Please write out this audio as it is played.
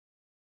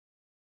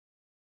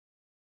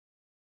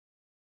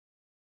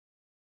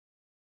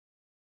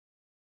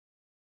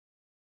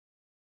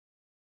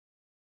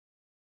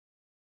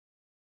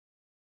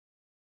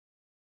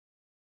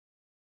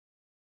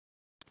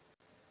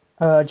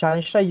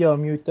Janisha, you're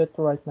muted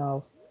right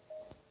now.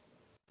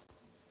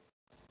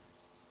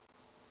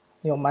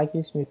 Your mic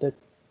is muted.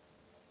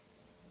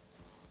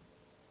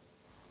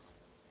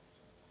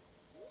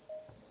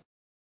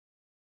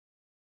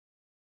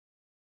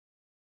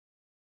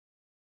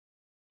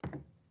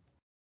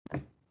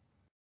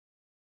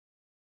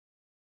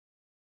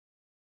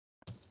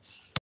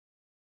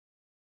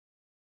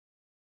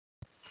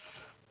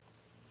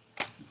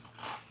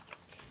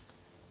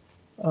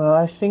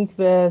 I think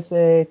there's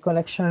a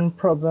connection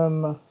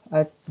problem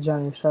at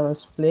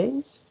Janisha's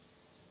place.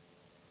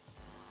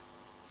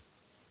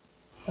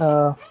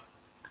 Uh,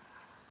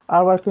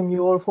 I'll welcome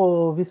you all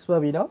for this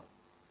webinar.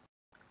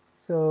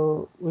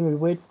 So we will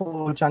wait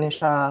for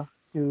Janisha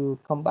to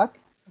come back.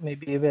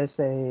 Maybe there's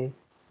a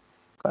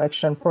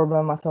connection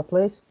problem at her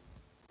place.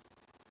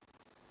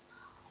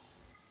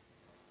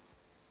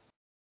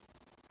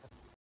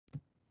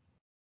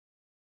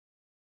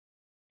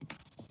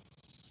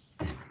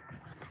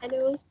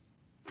 Hello.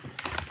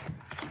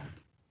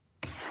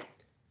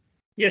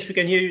 Yes, we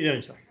can hear you,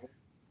 Janisha.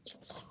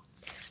 Yes.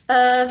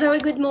 Very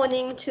good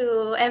morning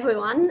to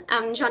everyone.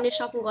 I'm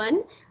Janisha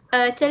Puran,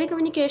 a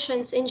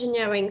telecommunications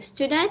engineering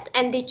student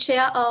and the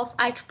chair of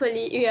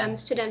IEEE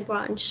student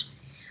branch.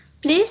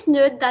 Please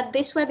note that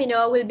this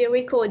webinar will be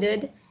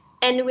recorded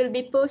and will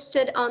be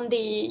posted on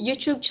the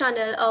YouTube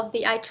channel of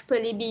the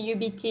IEEE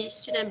BUBT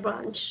student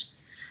branch.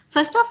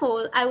 First of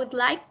all, I would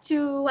like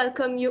to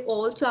welcome you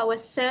all to our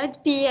third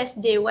PES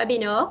Day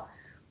webinar,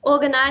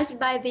 organized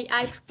by the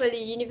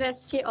IEEE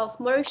University of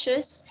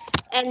Mauritius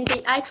and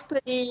the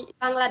IEEE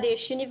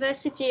Bangladesh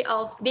University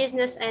of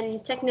Business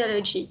and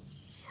Technology.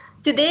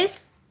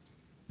 Today's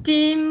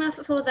theme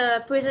for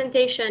the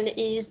presentation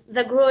is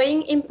the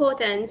growing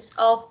importance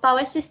of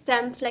power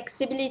system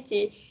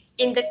flexibility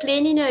in the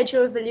clean energy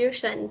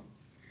revolution.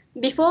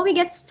 Before we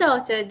get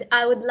started,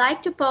 I would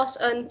like to pass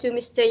on to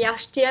Mr.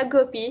 Yashtia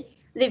Gopi,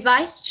 the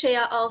Vice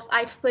Chair of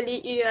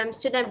IEEE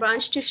Student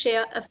Branch, to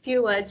share a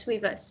few words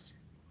with us.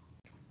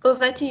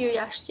 Over to you,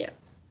 Yashtia.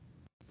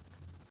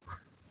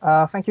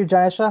 Thank you,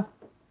 Janisha.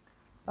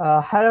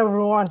 Hello,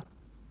 everyone.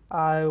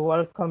 I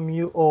welcome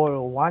you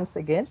all once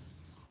again.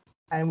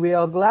 And we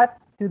are glad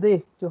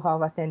today to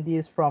have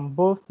attendees from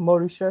both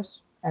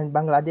Mauritius and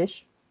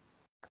Bangladesh.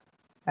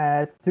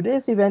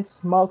 Today's event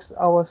marks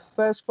our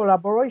first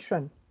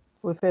collaboration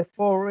with a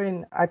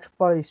foreign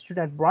IEEE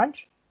student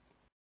branch.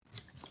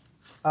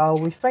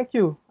 We thank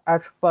you,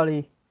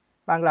 IEEE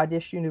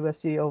Bangladesh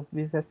University of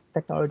Business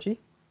Technology,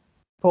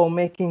 for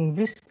making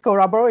this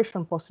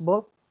collaboration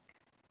possible.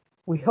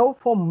 We hope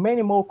for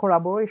many more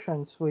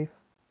collaborations with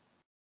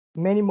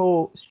many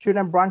more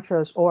student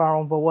branches all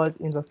around the world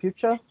in the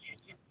future.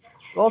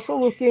 We're also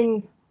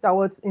looking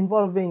towards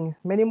involving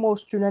many more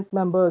student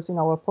members in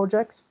our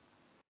projects.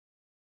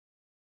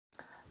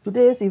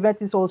 Today's event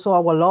is also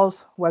our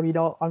last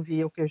webinar on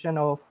the occasion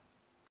of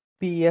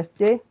PES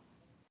Day,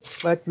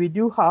 but we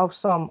do have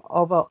some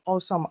other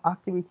awesome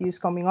activities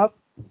coming up.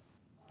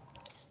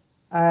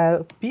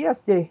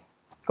 PES Day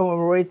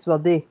commemorates the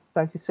day,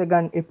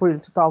 22nd April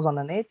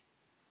 2008,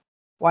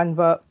 when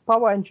the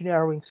Power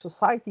Engineering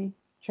Society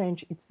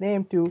changed its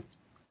name to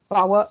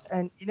Power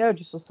and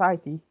Energy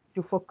Society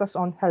to focus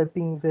on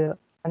helping the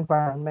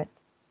environment.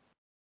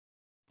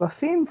 The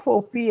theme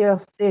for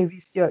PES Day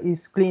this year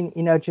is Clean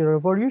Energy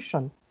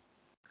Revolution.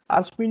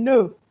 As we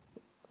know,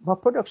 the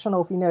production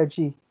of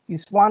energy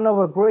is one of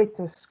the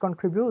greatest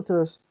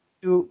contributors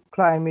to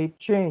climate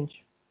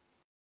change.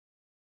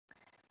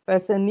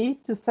 There's a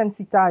need to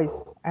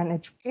sensitize and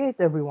educate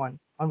everyone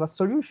on the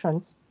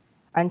solutions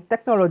and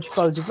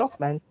technological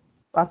development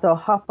that are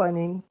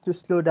happening to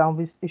slow down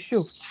this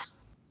issue.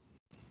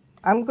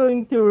 I'm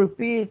going to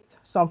repeat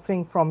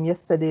something from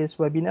yesterday's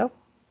webinar.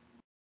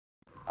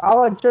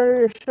 Our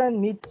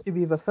generation needs to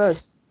be the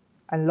first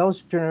and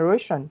last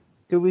generation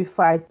to be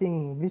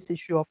fighting this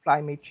issue of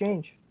climate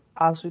change,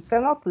 as we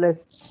cannot let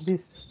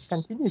this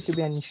continue to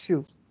be an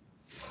issue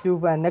to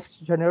the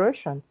next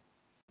generation.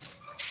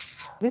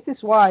 This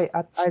is why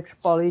at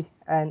IEEE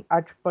and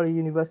IEEE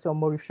University of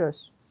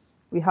Mauritius,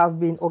 we have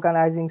been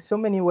organizing so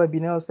many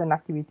webinars and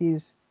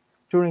activities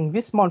during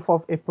this month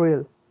of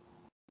April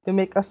to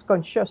make us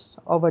conscious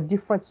of the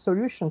different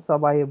solutions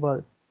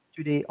available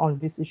today on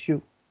this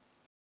issue.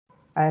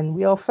 And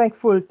we are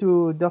thankful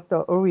to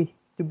Dr. Oree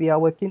to be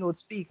our keynote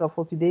speaker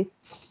for today.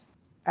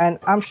 And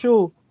I'm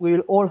sure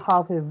we'll all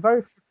have a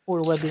very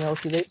fruitful webinar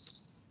today.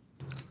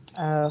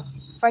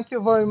 Thank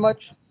you very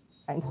much.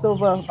 And so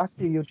back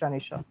to you,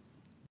 Janisha.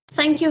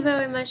 Thank you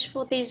very much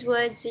for these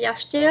words,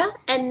 Yashtia.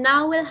 And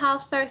now we'll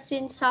have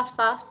Farsin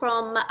Safa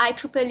from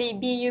IEEE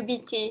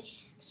BUBT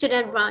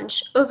student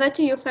branch. Over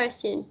to you,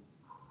 Farsin.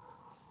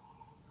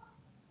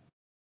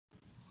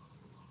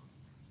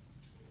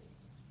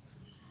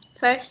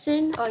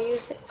 Farsin, are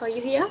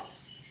you here?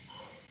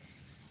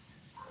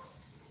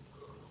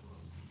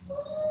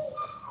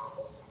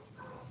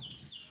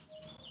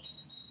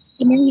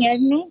 Can you hear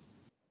me?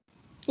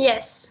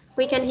 Yes,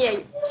 we can hear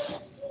you.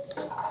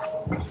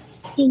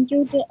 Thank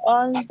you to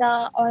all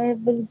the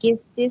honorable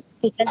guests,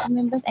 faculty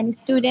members, and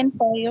students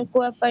for your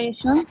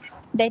cooperation.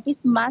 that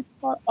is must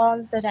for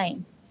all the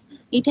times.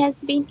 It has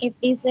been a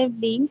pleasure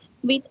being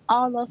with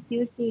all of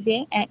you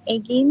today, and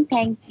again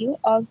thank you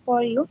all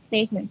for your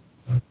patience.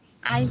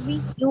 I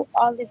wish you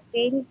all a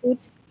very good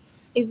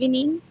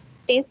evening.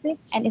 Stay safe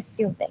and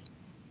stay well.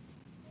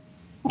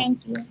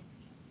 Thank you.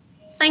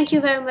 Thank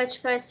you very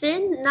much,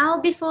 Farzin. Now,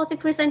 before the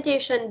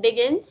presentation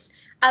begins,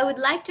 I would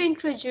like to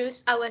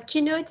introduce our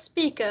keynote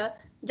speaker,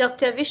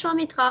 Dr.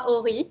 Vishwamitra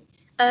Oree.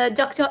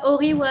 Dr.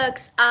 Oree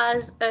works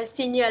as a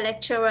senior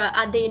lecturer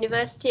at the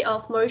University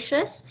of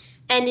Mauritius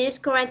and is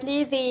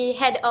currently the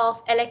head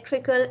of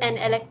Electrical and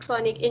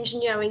Electronic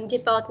Engineering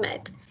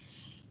Department.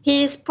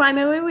 His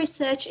primary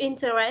research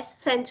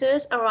interest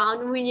centers around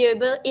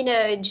renewable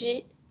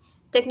energy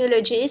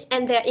technologies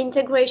and their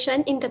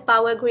integration in the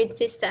power grid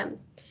system.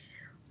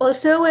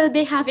 Also, we'll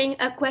be having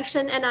a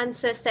question and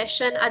answer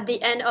session at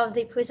the end of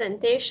the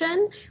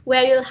presentation,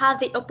 where you'll have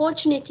the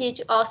opportunity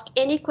to ask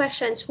any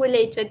questions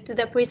related to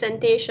the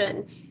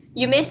presentation.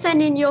 You may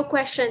send in your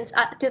questions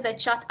to the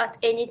chat at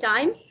any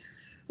time.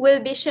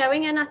 We'll be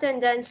sharing an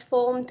attendance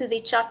form to the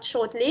chat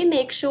shortly.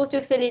 Make sure to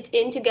fill it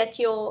in to get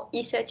your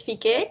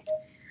e-certificate.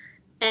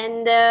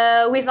 And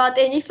without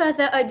any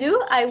further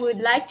ado, I would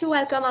like to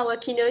welcome our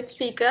keynote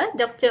speaker,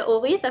 Dr.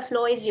 Oree. The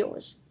floor is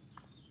yours.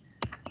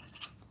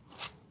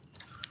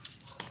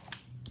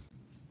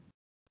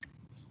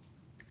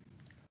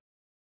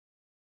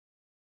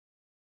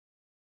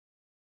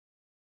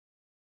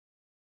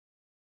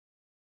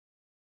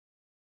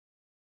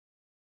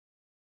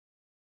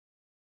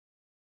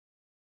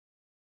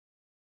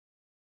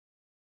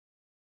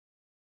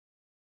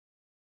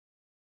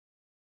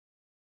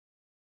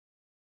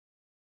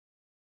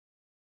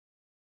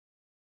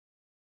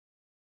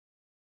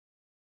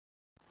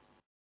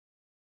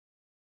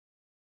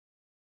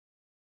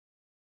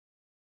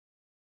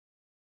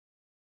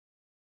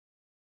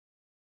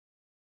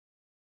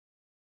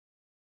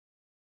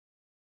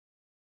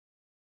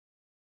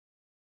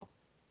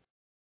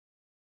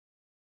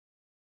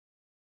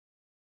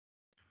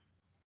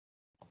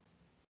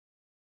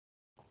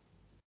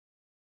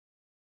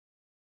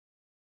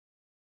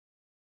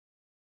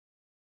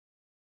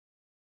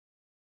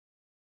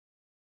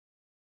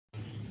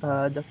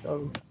 Dr.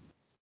 Oree.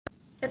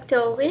 Dr.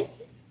 Oree,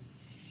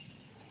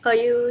 are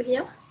you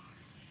here?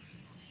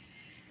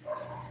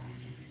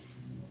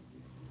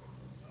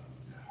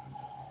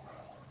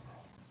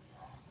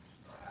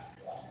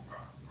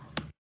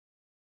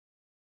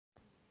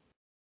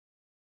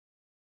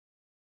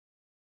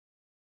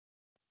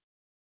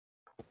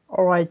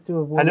 All right,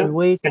 we'll Hello,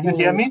 wait can you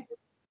hear for. me?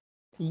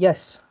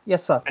 Yes,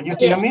 yes, sir. Can you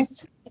hear me?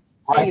 Yes.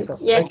 Right. Yes, sir.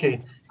 Okay.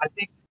 Yes.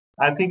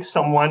 I think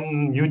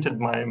someone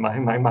muted my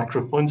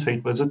microphone, so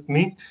it wasn't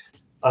me.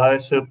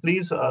 So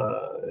please,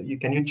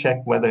 can you check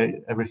whether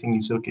everything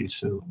is okay?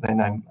 So then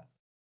I'm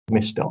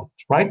missed out,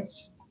 right?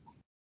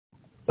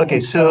 Okay.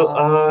 Yes,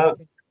 So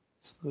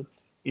it's good.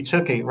 it's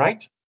okay,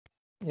 right?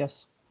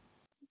 Yes.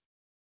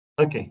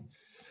 Okay.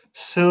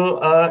 So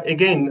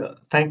again,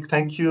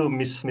 thank you,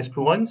 Miss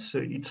Pruan. So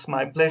it's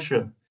my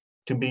pleasure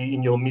to be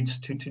in your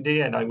midst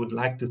today, and I would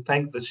like to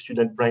thank the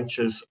student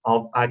branches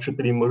of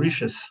IEEE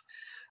Mauritius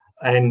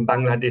and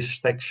Bangladesh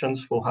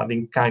sections for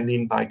having kindly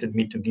invited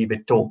me to give a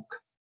talk,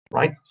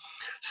 right?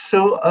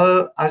 So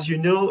as you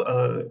know,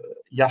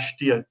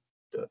 Yashti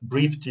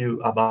briefed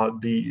you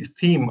about the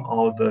theme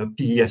of the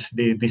PES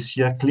Day this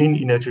year, Clean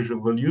Energy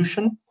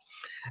Revolution.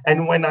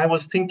 And when I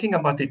was thinking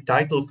about the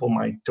title for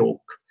my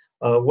talk,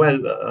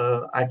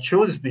 I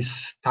chose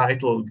this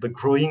title, The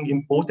Growing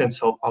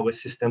Importance of Power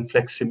System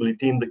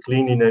Flexibility in the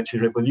Clean Energy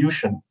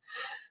Revolution.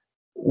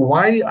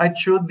 Why I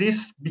chose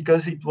this?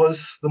 Because it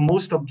was the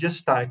most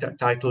obvious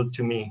title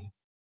to me,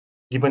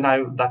 given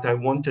that I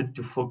wanted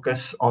to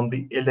focus on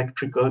the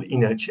electrical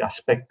energy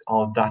aspect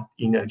of that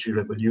energy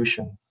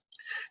revolution.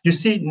 You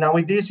see,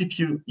 nowadays, if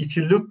you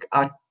look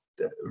at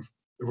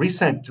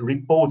recent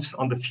reports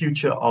on the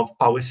future of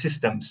power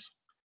systems,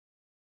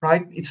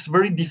 right, it's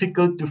very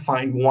difficult to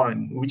find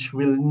one which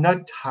will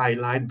not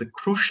highlight the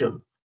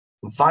crucial,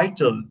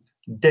 vital,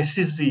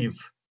 decisive,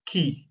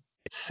 key,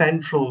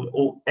 central,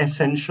 or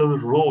essential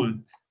role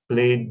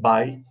played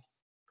by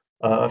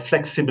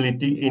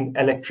flexibility in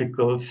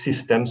electrical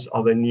systems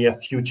of the near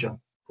future,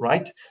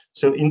 right?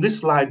 So in this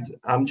slide,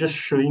 I'm just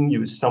showing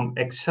you some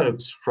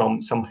excerpts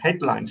from some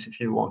headlines,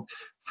 if you want,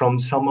 from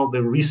some of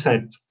the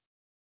recent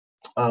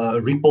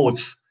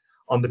reports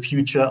on the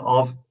future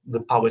of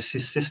the power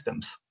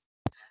systems.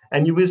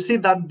 And you will see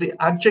that the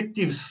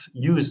adjectives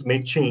used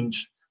may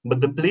change,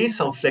 but the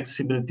place of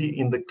flexibility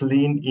in the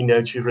clean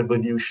energy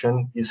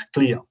revolution is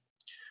clear.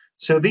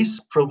 So this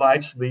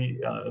provides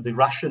the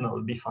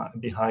rationale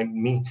behind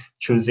me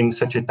choosing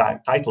such a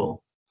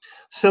title.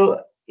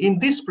 So in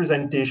this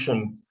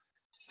presentation,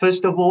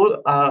 first of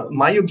all,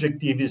 my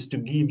objective is to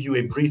give you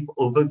a brief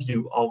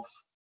overview of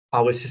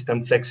power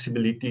system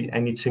flexibility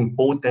and its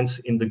importance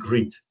in the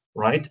grid,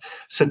 right?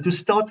 So to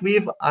start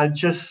with, I'll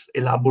just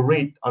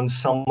elaborate on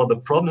some of the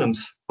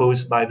problems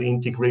posed by the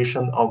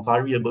integration of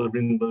variable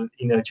renewable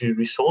energy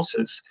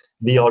resources,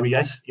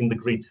 VRES, in the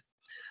grid.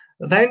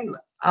 Then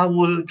I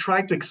will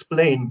try to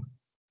explain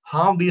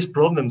how these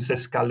problems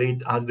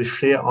escalate as the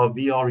share of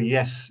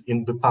VRES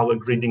in the power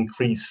grid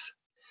increase.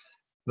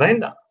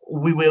 Then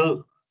we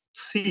will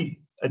see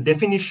a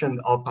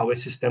definition of power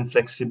system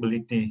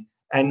flexibility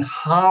and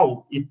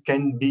how it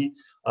can be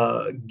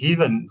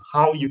given,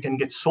 how you can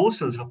get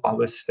sources of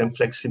power system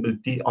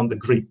flexibility on the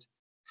grid.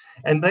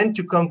 And then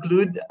to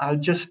conclude, I'll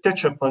just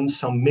touch upon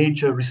some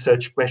major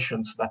research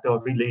questions that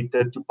are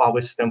related to power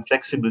system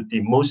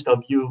flexibility. Most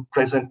of you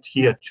present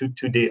here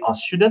today are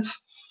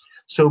students,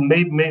 so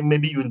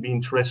maybe you'll be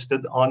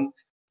interested on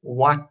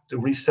what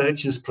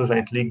research is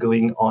presently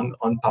going on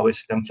power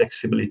system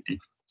flexibility.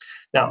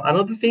 Now,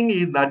 another thing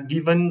is that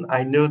given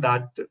I know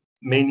that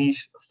many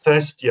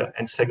first year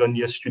and second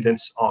year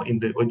students are in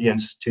the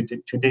audience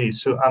today,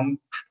 so I'm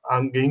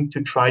going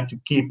to try to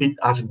keep it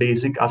as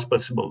basic as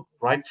possible,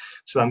 right?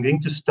 So I'm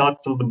going to start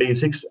from the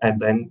basics and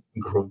then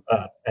grow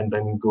and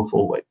then go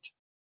forward.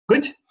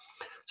 Good.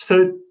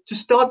 So to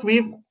start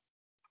with,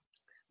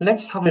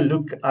 let's have a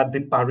look at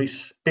the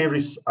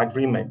Paris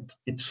Agreement.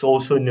 It's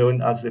also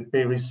known as the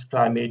Paris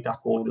Climate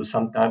Accord, or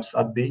sometimes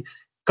as the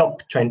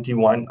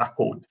COP21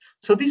 Accord.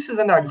 So this is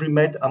an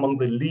agreement among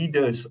the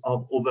leaders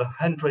of over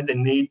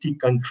 180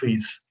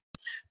 countries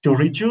to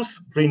reduce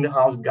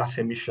greenhouse gas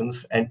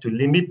emissions and to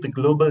limit the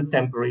global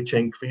temperature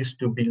increase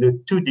to below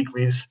 2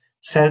 degrees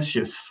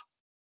Celsius,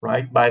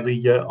 right, by the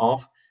year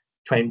of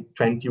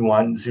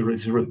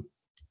 2100.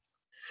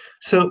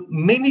 So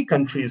many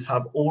countries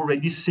have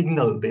already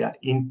signaled their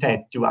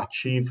intent to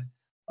achieve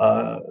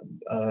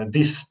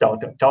this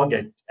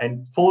target.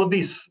 And for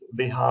this,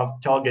 they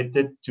have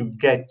targeted to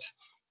get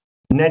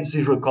net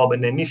zero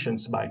carbon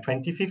emissions by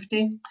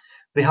 2050.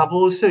 They have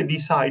also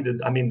decided,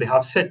 they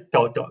have set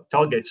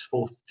targets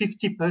for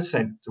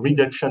 50%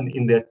 reduction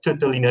in their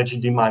total energy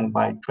demand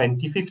by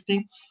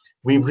 2050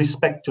 with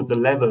respect to the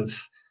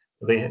levels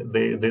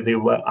they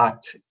were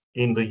at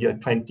in the year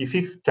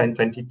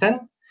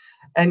 2010,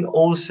 and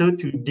also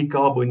to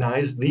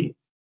decarbonize the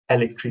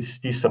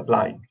electricity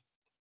supply,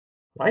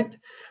 right?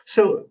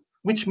 So,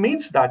 which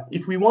means that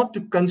if we want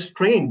to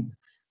constrain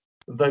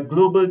the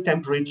global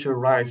temperature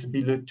rise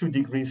below 2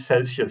 degrees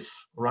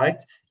Celsius,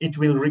 right, it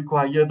will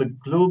require the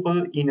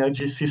global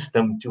energy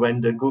system to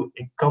undergo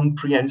a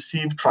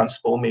comprehensive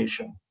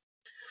transformation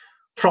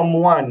from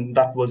one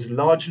that was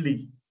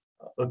largely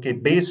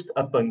based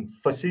upon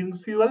fossil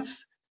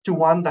fuels to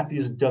one that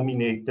is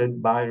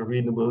dominated by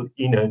renewable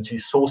energy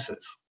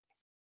sources.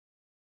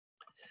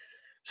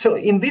 So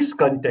in this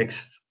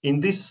context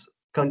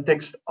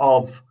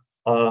of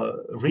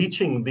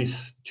reaching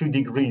this 2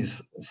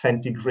 degrees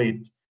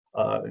centigrade,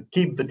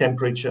 keep the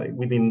temperature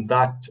within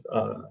that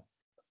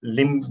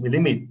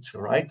limit,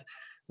 right?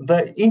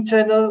 The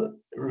International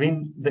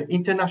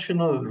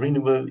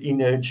Renewable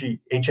Energy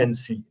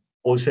Agency,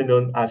 also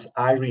known as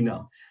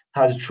IRENA,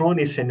 has drawn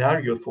a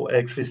scenario for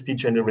electricity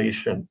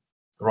generation,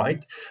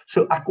 right?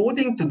 So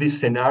according to this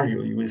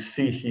scenario, you will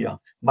see here,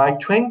 by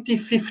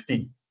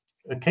 2050,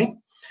 okay,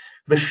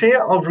 the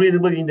share of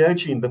renewable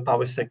energy in the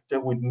power sector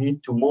would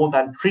need to more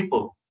than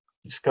triple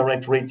its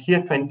current rate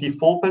here,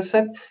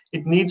 24%.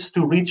 It needs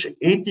to reach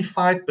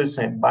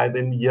 85% by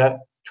the year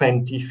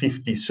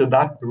 2050. So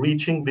that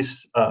reaching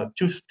this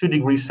 2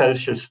 degrees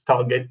Celsius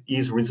target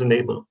is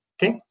reasonable,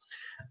 okay?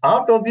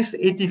 Out of this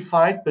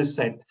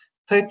 85%,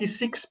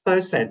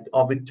 36%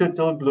 of the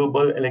total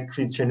global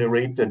electricity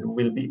generated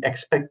will be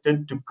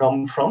expected to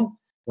come from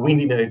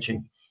wind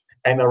energy,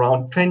 and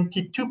around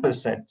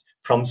 22%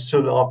 from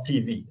solar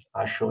PV,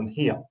 as shown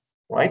here,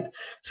 right?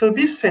 So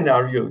this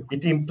scenario,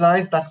 it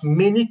implies that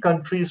many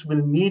countries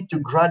will need to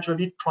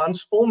gradually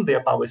transform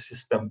their power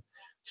system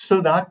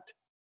so that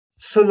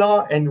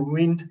solar and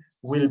wind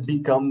will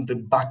become the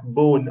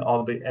backbone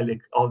of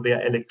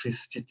their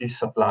electricity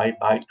supply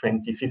by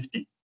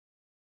 2050.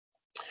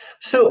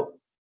 So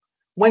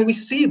when we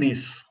see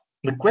this,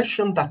 the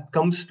question that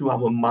comes to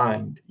our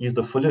mind is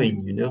the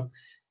following,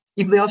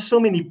 if there are so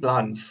many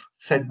plans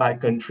set by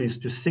countries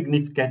to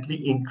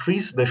significantly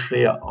increase the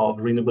share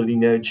of renewable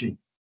energy,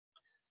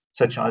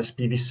 such as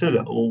PV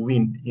solar or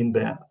wind in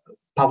their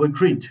power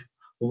grid,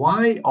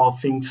 why are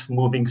things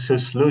moving so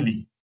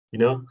slowly?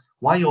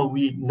 Why are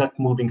we not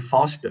moving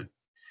faster?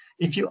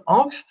 If you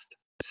asked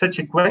such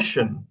a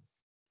question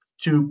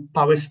to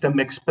power system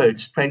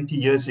experts 20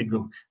 years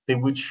ago, they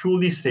would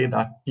surely say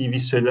that PV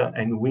solar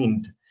and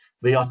wind,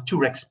 they are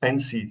too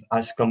expensive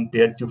as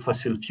compared to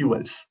fossil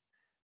fuels.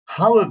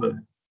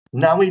 However,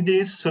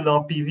 nowadays,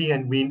 solar PV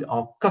and wind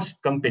are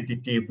cost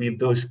competitive with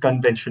those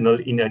conventional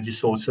energy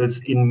sources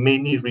in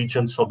many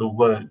regions of the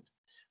world.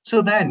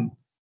 So then,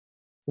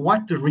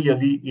 what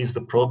really is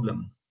the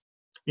problem?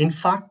 In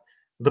fact,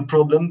 the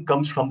problem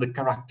comes from the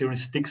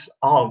characteristics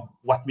of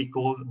what we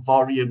call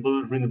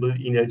variable renewable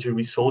energy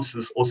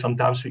resources, or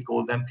sometimes we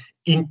call them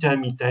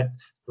intermittent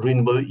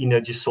renewable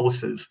energy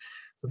sources.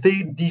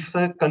 They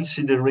differ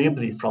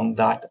considerably from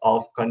that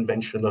of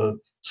conventional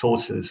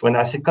sources. When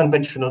I say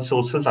conventional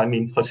sources, I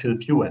mean fossil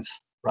fuels,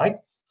 right?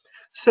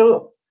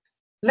 So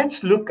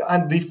let's look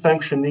at the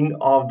functioning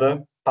of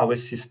the power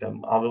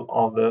system,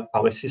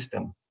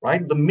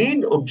 right? The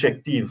main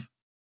objective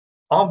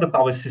of the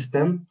power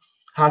system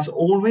has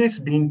always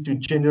been to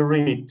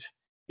generate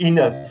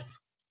enough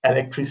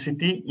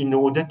electricity in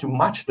order to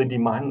match the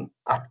demand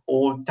at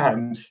all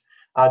times.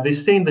 They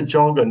say in the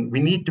jargon, we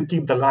need to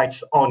keep the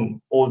lights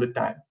on all the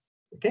time,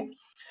 okay?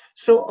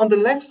 So on the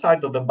left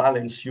side of the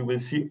balance, you will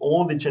see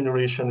all the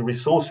generation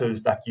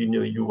resources that you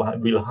know you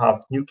will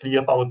have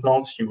nuclear power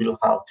plants, you will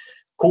have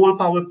coal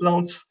power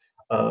plants,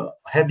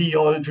 heavy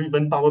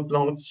oil-driven power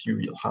plants, you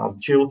will have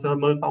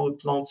geothermal power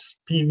plants,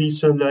 PV,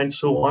 solar, and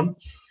so on.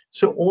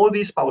 So all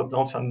these power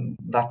plants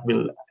that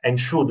will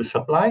ensure the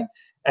supply.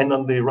 And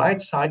on the right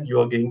side, you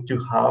are going to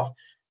have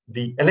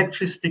the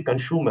electricity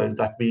consumers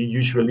that we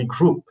usually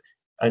group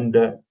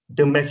under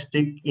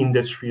domestic,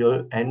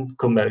 industrial, and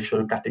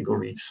commercial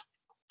categories.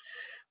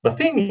 The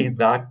thing is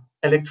that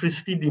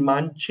electricity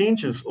demand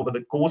changes over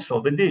the course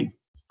of the day.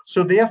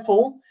 So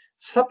therefore,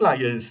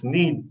 suppliers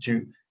need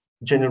to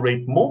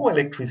generate more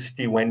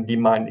electricity when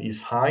demand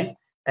is high,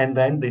 and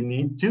then they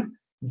need to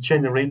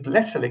generate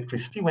less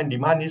electricity when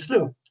demand is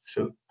low.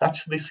 So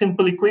that's the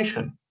simple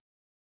equation.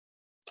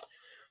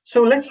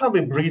 So let's have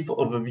a brief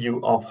overview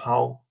of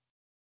how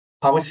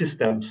power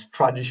systems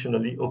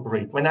traditionally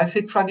operate. When I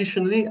say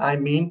traditionally, I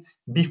mean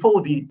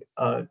before the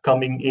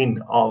coming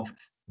in of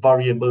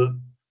variable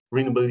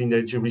renewable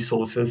energy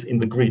resources in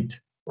the grid,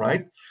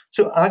 right?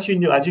 So as you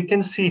know, as you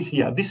can see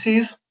here, this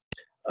is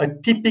a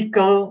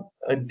typical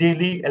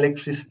daily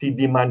electricity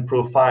demand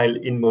profile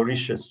in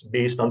Mauritius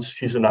based on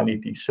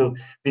seasonality. So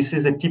this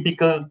is a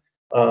typical,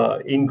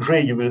 in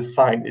gray, you will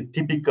find a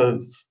typical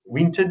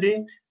winter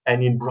day,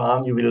 and in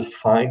brown, you will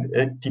find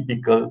a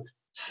typical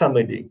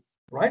summer day,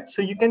 right?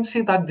 So you can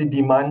see that the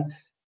demand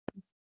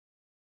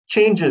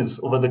changes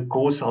over the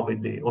course of a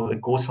day, over the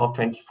course of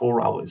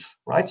 24 hours,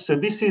 right? So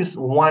this is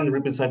one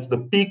represents the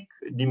peak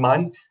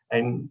demand.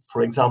 And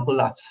for example,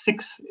 at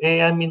 6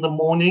 a.m. in the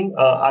morning,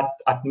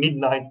 at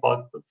midnight,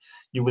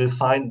 you will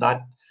find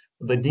that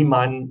the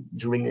demand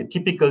during a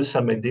typical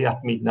summer day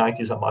at midnight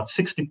is about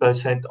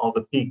 60% of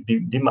the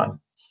peak demand.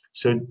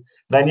 So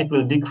then it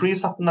will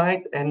decrease at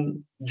night,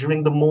 and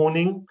during the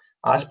morning,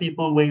 as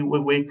people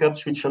wake up,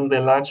 switch on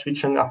their lights,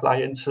 switch on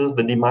appliances,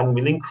 the demand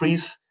will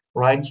increase,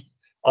 right?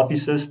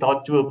 Offices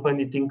start to open,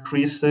 it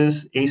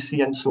increases,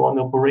 AC and so on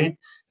operate,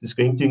 it's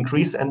going to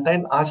increase. And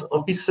then as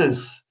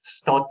offices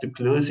start to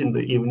close in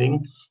the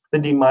evening, the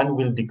demand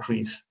will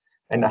decrease.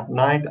 And at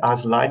night,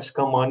 as lights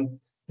come on,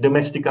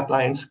 domestic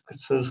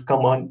appliances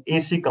come on,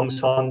 AC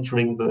comes on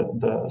during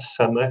the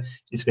summer,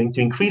 it's going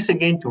to increase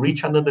again to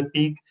reach another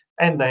peak.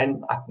 And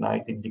then at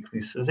night, it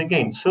decreases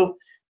again. So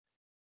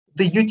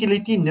the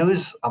utility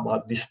knows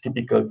about this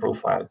typical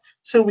profile.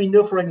 So we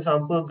know, for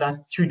example,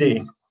 that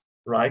today,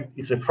 right,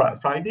 it's a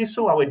Friday,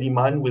 so our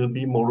demand will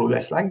be more or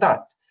less like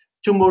that.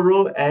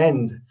 Tomorrow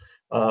and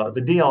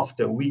the day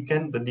after,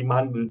 weekend, the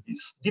demand will be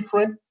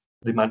different,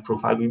 demand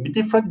profile will be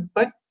different,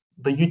 but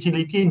the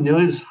utility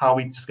knows how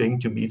it's going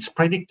to be. It's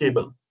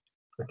predictable,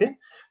 okay?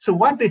 So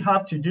what they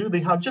have to do,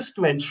 they have just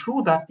to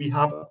ensure that we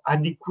have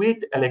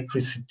adequate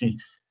electricity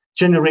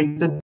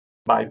generated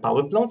by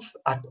power plants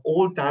at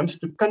all times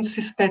to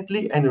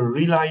consistently and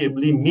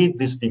reliably meet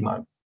this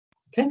demand,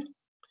 okay?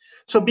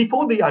 So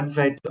before the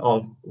advent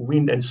of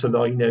wind and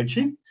solar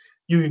energy,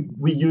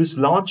 we use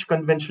large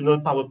conventional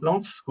power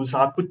plants whose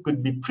output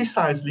could be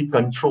precisely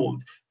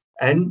controlled.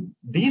 And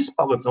these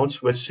power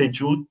plants were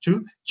scheduled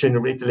to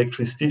generate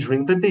electricity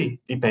during the day,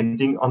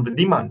 depending on the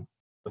demand,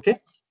 okay?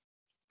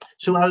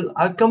 So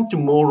I'll come to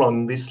more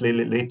on this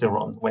later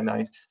on when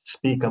I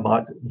speak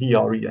about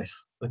VRES,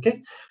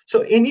 okay?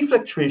 So any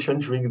fluctuation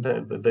during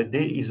the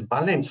day is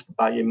balanced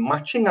by a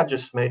matching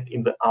adjustment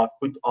in the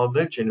output of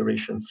the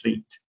generation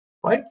fleet,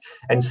 right?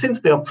 And since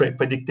they are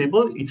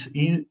predictable,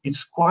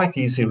 it's quite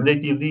easy,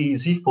 relatively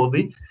easy for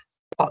the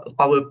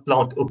power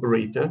plant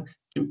operator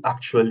to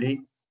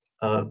actually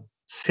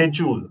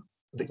schedule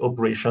the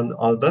operation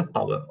of the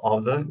power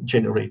of the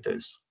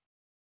generators,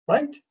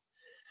 right?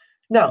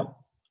 Now,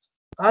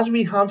 as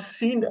we have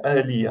seen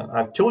earlier,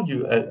 I've told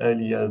you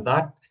earlier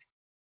that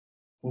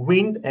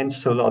wind and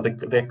solar,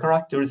 their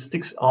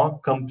characteristics are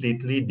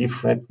completely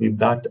different with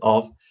that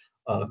of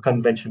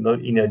conventional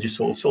energy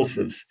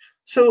sources.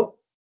 So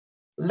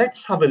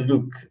let's have a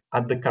look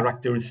at the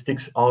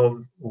characteristics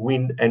of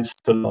wind and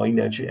solar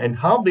energy and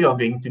how they are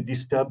going to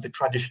disturb the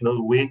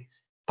traditional way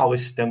power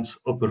systems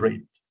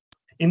operate.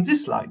 In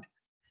this slide,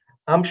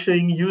 I'm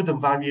showing you the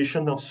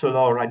variation of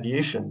solar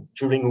radiation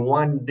during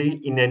one day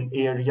in an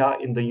area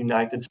in the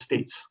United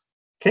States,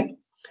 okay?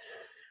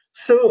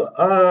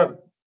 So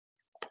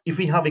if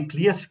we have a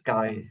clear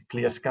sky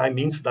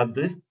means that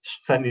the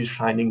sun is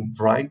shining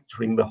bright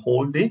during the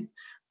whole day,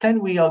 then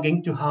we are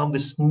going to have the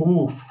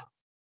smooth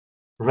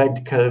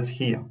red curve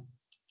here,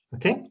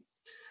 okay?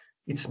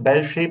 It's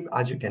bell-shaped,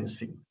 as you can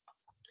see.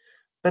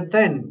 But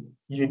then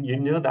you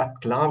know that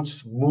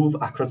clouds move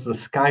across the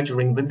sky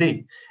during the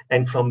day.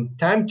 And from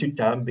time to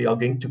time, they are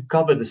going to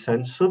cover the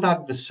sun so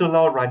that the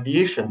solar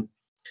radiation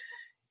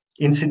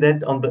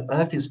incident on the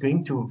Earth is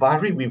going to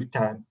vary with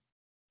time,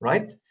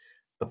 right?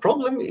 The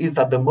problem is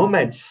that the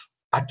moments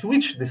at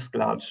which these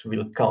clouds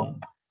will come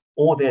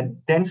or their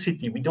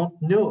density, we don't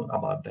know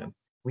about them.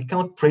 We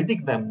can't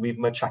predict them with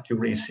much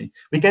accuracy.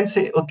 We can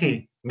say,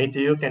 okay,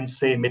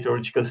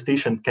 meteorological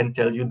station can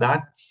tell you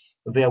that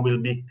there will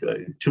be,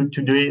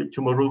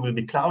 tomorrow will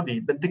be cloudy,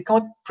 but they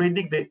can't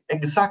predict the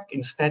exact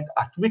instant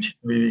at which it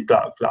will be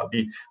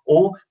cloudy,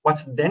 or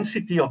what's the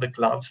density of the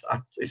clouds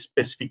at a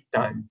specific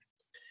time.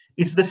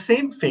 It's the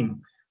same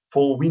thing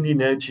for wind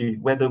energy,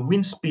 where the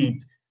wind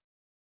speed,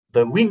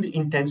 the wind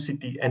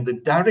intensity, and the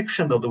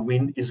direction of the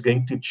wind is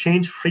going to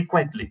change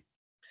frequently.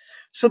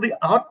 So the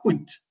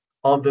output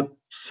of the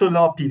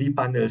solar PV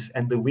panels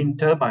and the wind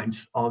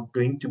turbines are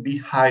going to be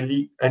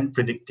highly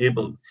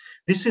unpredictable.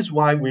 This is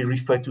why we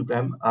refer to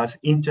them as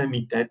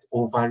intermittent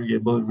or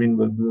variable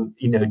renewable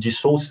energy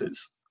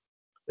sources.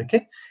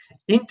 Okay,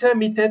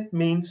 intermittent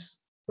means,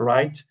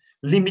 right,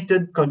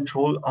 limited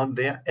control on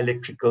their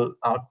electrical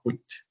output,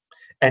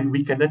 and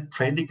we cannot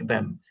predict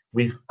them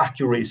with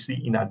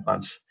accuracy in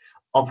advance.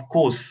 Of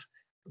course,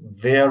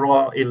 there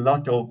are a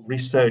lot of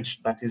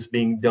research that is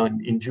being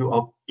done in view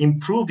of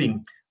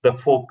improving the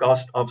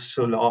forecast of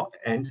solar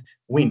and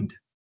wind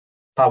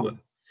power,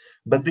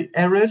 but the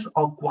errors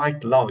are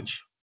quite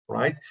large,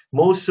 right?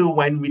 More so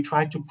when we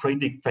try to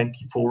predict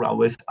 24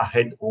 hours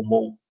ahead or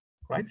more,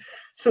 right?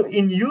 So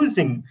in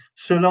using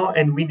solar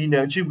and wind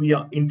energy, we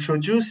are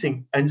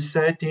introducing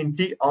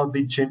uncertainty on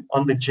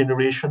the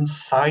generation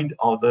side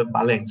of the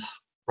balance,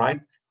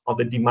 right? Of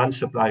the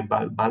demand-supply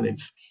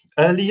balance.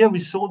 Earlier, we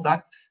saw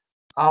that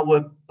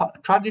our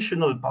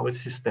traditional power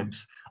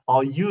systems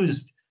are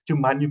used to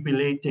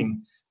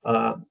manipulating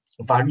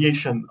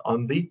variation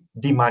on the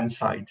demand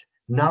side.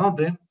 Now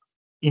the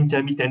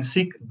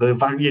intermittency, the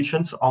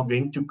variations are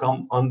going to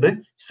come on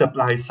the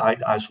supply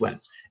side as well,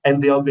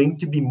 and they are going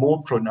to be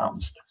more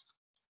pronounced.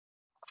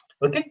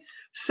 Okay,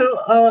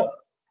 so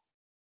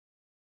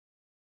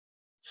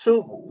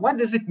so what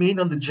does it mean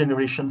on the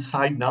generation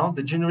side now?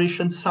 The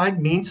generation side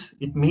means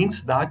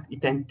that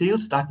it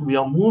entails that we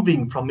are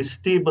moving from a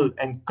stable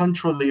and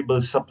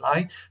controllable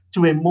supply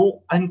to a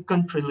more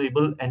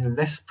uncontrollable and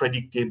less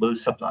predictable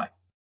supply.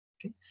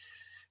 Okay.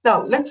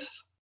 Now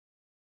let's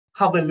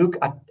have a look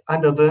at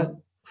another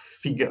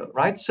figure,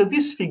 right? So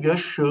this figure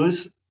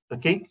shows,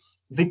 okay,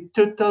 the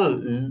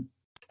total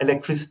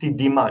electricity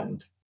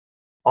demand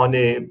on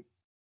a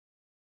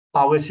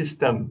power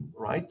system,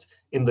 right,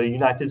 in the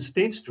United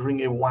States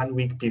during a 1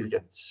 week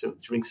period. So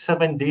during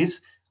 7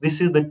 days, this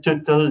is the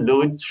total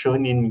load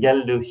shown in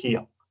yellow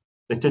here,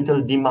 the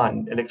total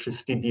demand,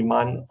 electricity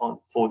demand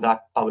for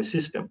that power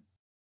system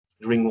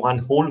during 1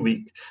 whole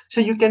week.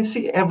 So you can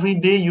see every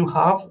day you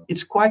have,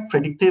 it's quite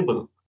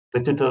predictable.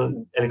 The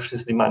total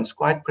electricity demand is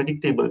quite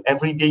predictable.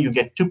 Every day you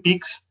get 2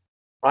 peaks,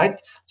 right?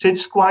 So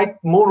it's quite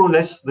more or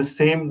less the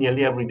same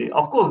nearly every day.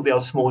 Of course, there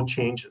are small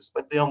changes,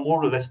 but they are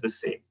more or less the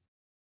same.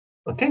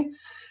 Okay,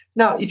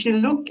 now if you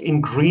look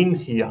in green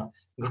here,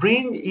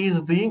 green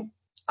is the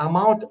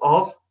amount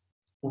of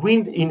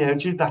wind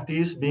energy that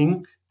is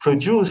being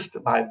produced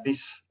by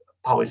this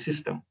power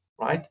system,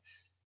 right?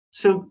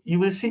 So you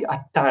will see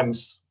at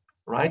times,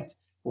 right,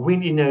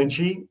 wind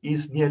energy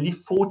is nearly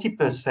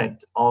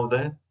 40% of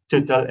the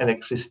total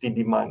electricity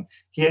demand.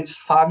 Here it's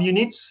 5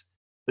 units,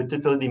 the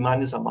total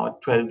demand is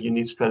about 12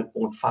 units,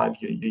 12.5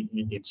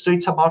 units. So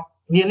it's about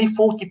nearly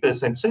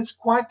 40%. So it's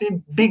quite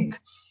a big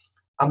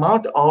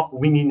amount of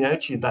wind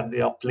energy that they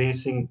are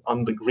placing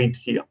on the grid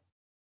here.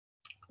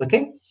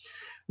 Okay,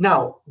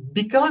 now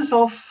because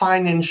of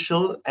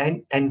financial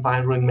and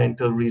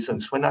environmental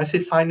reasons, when I say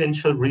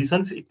financial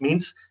reasons, it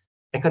means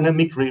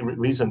economic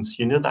reasons.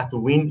 You know that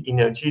wind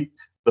energy,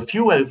 the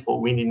fuel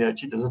for wind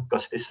energy doesn't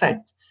cost a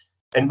cent.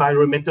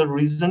 Environmental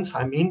reasons,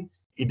 I mean,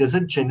 it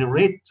doesn't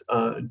generate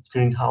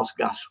greenhouse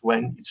gas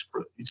when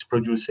it's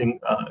producing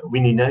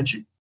wind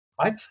energy,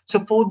 right? So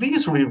for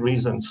these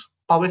reasons,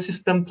 power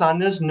system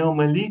planners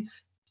normally,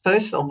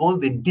 first of all,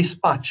 they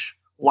dispatch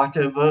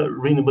whatever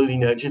renewable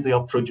energy they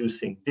are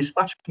producing.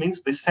 Dispatch means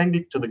they send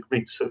it to the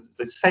grid. So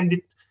they send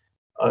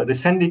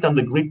it on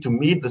the grid to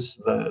meet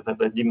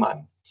the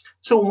demand.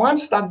 So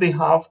once that they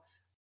have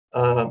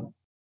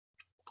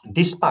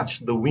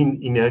dispatched the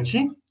wind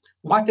energy,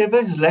 whatever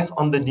is left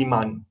on the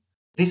demand,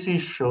 this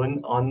is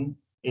shown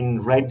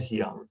in red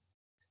here.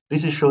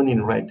 This is shown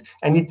in red,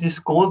 and it is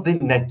called the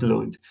net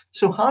load.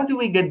 So how do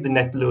we get the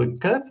net load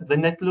curve? The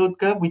net load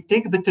curve, we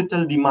take the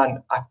total demand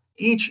at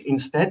each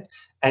instant,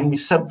 and we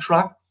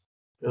subtract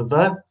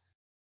the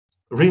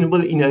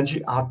renewable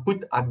energy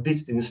output at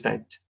this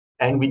instant.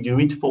 And we do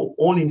it for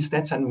all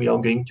instants, and we are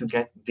going to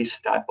get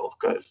this type of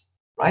curve,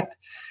 right?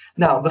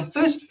 Now, the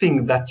first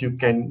thing that you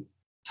can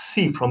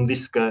see from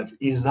this curve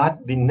is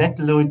that the net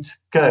load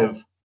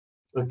curve,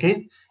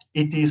 okay,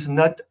 it is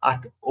not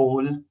at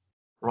all,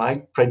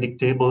 right,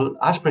 predictable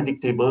as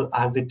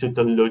the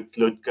total load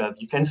curve.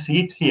 You can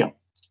see it here,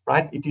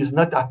 right? It is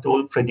not at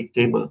all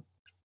predictable,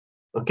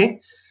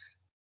 okay?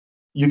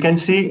 You can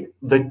see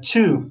the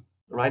two,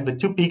 right? The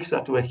 2 peaks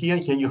that were here.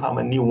 Here you have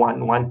a new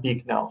one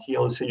peak now. Here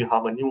also you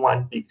have a new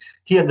 1 peak.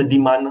 Here the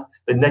demand,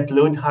 the net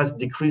load has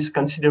decreased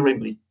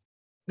considerably.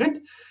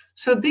 Good.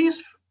 So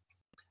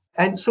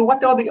so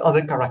what are the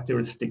other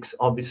characteristics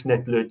of this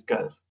net load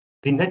curve?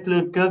 The net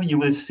load curve, you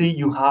will see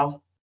you have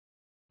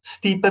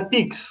steeper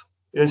peaks,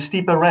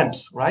 steeper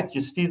ramps, right?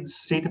 You see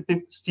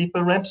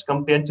steeper ramps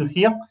compared to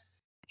here.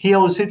 Here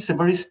also it's a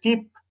very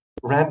steep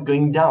ramp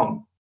going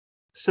down.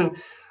 So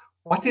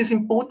what is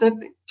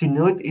important to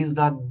note is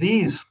that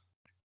this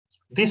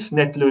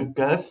net load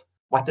curve,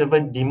 whatever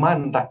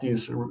demand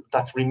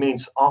that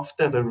remains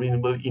after the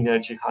renewable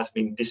energy has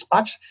been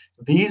dispatched,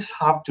 these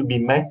have to be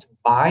met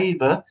by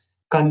the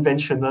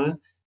conventional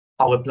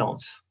power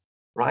plants,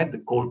 right? The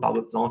coal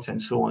power plants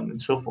and so on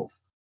and so forth.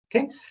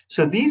 Okay,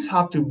 so these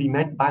have to be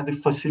met by the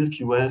fossil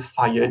fuel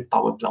fired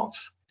power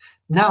plants.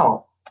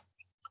 Now,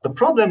 the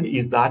problem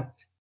is that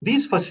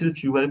these fossil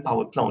fuel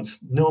power plants,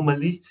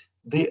 normally,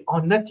 they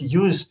are not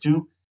used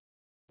to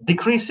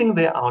decreasing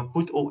their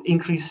output or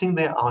increasing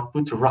their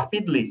output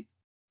rapidly,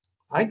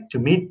 right, to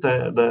meet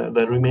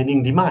the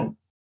remaining demand,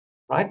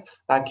 right?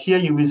 Like here,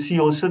 you will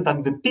see also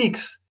that the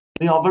peaks,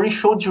 they are very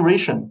short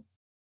duration,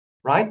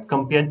 right,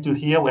 compared to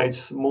here where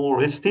it's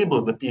more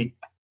stable, the peak,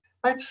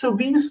 right?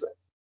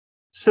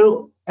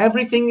 So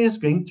everything is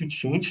going to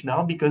change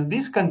now because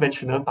these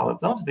conventional power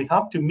plants, they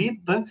have to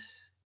meet the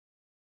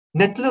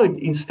net load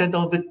instead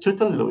of the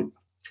total load.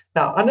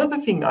 Now, another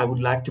thing I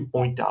would like to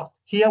point out,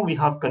 here we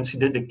have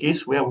considered a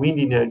case where wind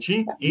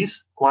energy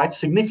is quite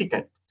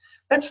significant.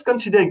 Let's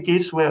consider a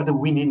case where the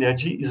wind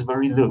energy is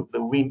very low.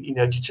 The wind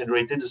energy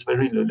generated is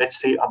very low. Let's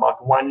say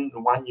about one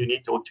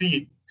unit or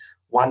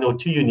one or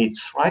two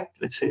units, right?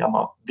 Let's say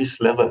about this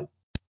level.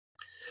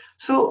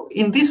 So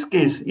in this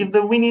case, if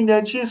the wind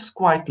energy is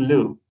quite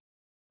low,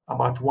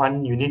 about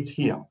 1 unit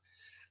here,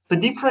 the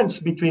difference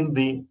between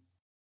the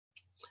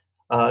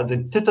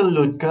total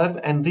load curve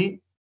and the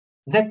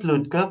net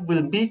load curve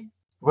will be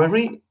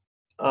very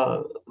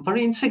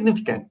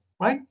insignificant,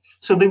 right?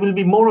 So they will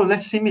be more or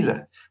less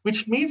similar,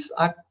 which means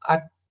at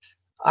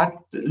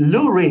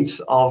low rates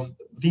of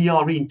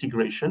VRE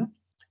integration,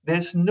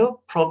 there's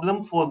no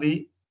problem for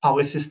the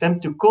power system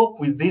to cope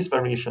with these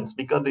variations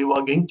because they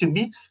are going to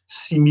be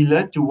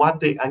similar to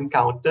what they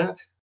encounter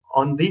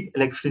on the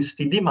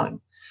electricity demand.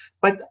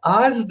 But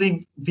as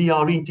the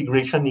VRE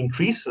integration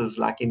increases,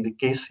 like in the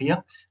case here,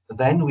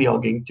 then we are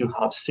going to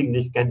have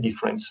significant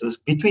differences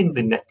between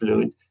the net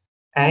load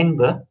and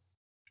the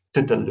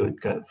total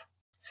load curve.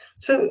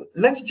 So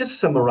let's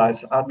just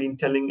summarize. I've been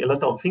telling a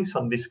lot of things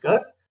on this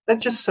curve.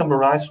 Let's just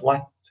summarize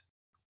what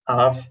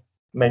I've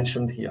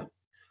mentioned here.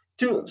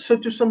 So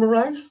to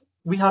summarize,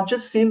 we have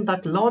just seen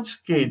that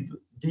large-scale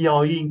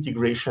VRE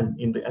integration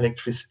in the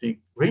electricity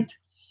grid.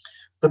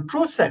 The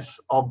process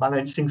of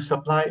balancing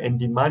supply and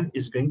demand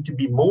is going to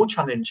be more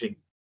challenging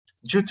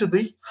due to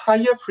the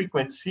higher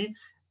frequency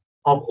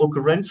of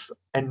occurrence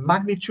and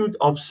magnitude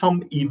of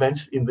some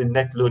events in the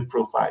net load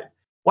profile.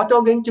 What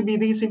are going to be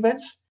these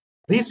events?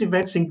 These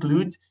events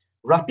include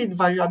rapid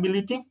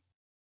variability,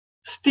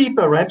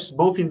 steeper ramps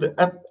both in the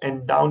up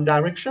and down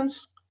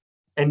directions,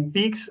 and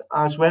peaks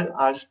as well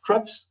as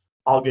troughs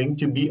are going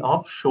to be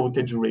of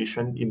shorter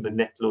duration in the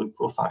net load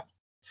profile.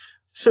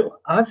 So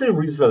as a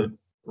result,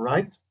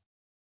 right,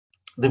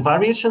 the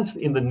variations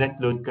in the net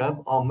load curve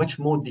are much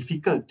more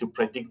difficult to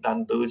predict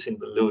than those in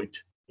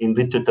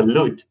the total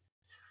load.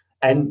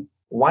 And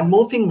one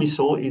more thing we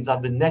saw is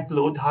that the net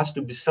load has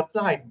to be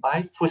supplied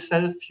by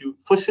fossil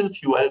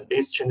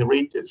fuel-based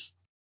generators.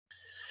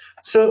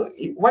 So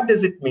what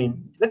does it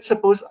mean? Let's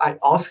suppose I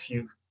ask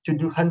you to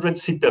do 100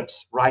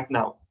 sit-ups right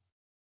now.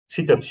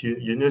 Sit-ups,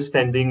 you know,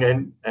 standing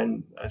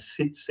and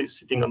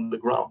sitting on the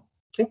ground.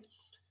 Okay.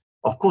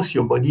 Of course,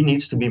 your body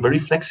needs to be very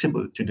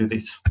flexible to do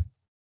this.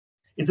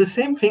 It's the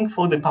same thing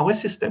for the power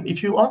system.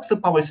 If you ask the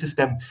power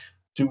system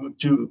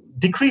to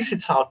decrease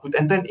its output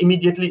and then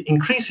immediately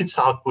increase its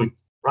output,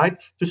 right,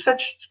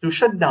 to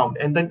shut down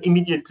and then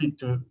immediately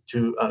to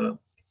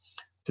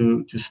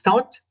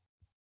start,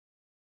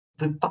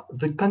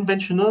 the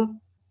conventional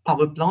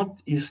power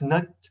plant is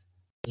not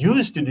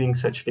used to doing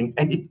such thing,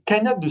 and it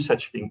cannot do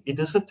such thing. It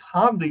doesn't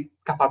have the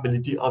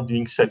capability of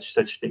doing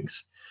such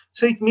things.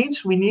 So it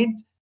means we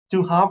need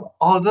to have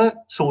other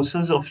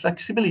sources of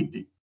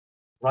flexibility,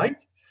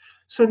 right?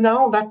 So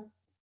now that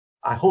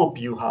I hope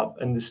you have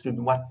understood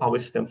what power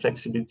system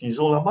flexibility is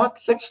all about,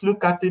 let's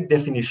look at the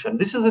definition.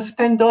 This is a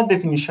standard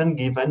definition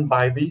given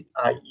by the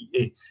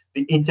IEA,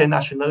 the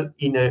International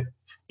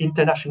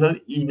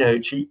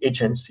Energy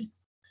Agency.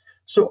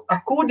 So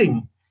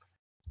according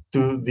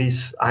to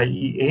this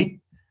IEA,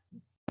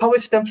 power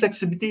system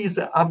flexibility is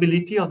the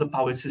ability of the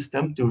power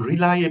system to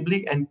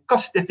reliably and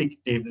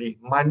cost-effectively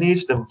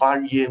manage the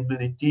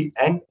variability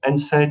and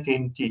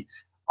uncertainty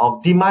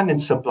of demand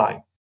and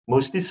supply,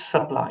 mostly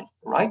supply,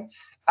 right,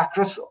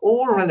 across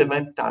all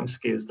relevant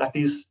timescales, that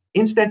is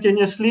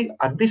instantaneously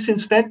at this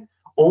instant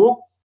or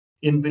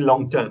in the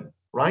long term,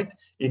 right,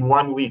 in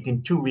 1 week,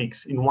 in 2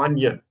 weeks, in 1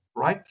 year,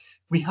 right?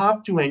 We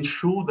have to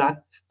ensure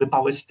that the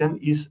power system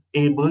is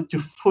able to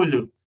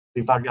follow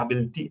the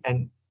variability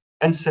and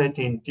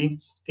uncertainty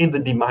in the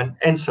demand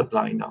and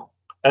supply now.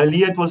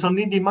 Earlier, it was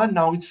only demand,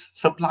 now it's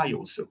supply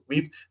also,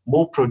 with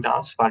more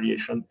pronounced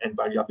variation and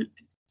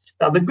variability.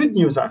 Now, the good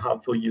news I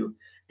have for you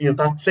is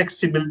that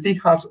flexibility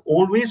has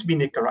always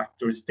been a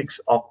characteristic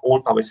of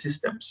all power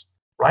systems,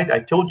 right? I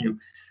told you,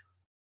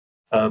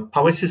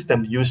 power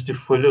system used to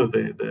follow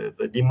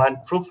the demand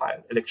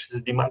profile,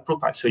 electricity demand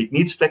profile. So it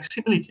needs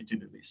flexibility to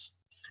do this.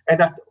 And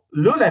at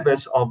low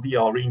levels of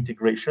VRE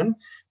integration,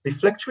 the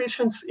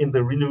fluctuations in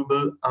the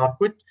renewable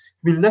output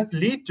will not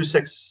lead to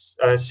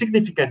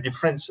significant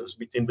differences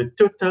between the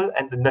total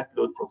and the net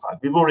load profile.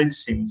 We've already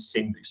seen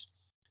this.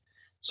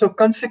 So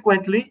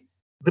consequently,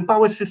 the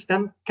power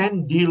system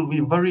can deal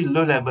with very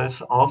low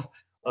levels of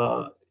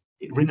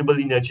renewable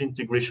energy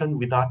integration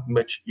without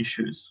much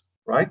issues,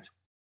 right?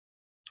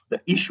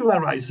 The issue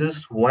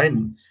arises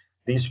when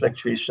these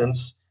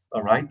fluctuations,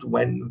 all right,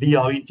 when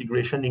VR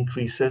integration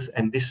increases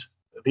and these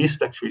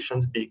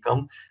fluctuations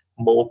become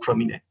more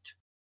prominent.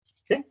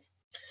 Okay,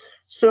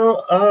 so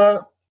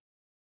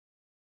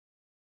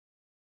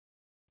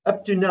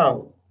up to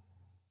now,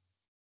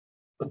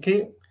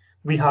 okay,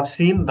 we have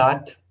seen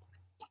that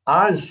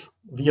as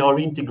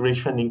VR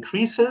integration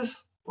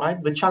increases,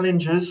 right, the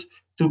challenges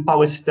to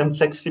power system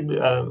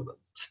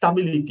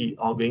stability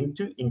are going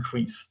to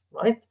increase,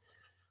 right?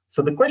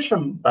 So the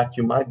question that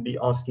you might be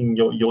asking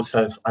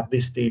yourself at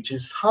this stage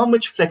is how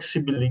much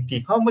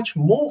flexibility, how much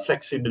more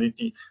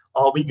flexibility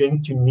are we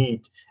going to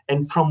need?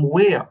 And from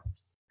where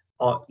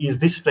is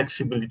this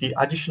flexibility,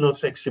 additional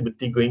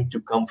flexibility going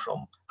to come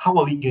from? How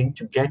are we going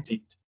to get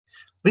it?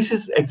 This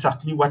is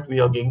exactly what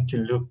we are going to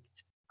look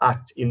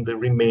at in the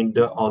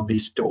remainder of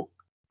this talk,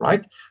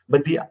 right?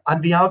 But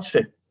at the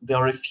outset, there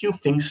are a few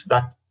things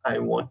that I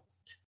want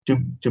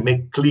to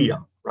make clear,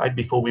 right,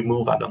 before we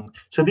move along.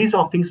 So these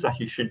are things that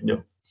you should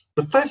know.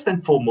 The first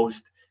and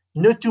foremost,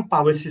 no two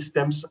power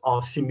systems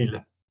are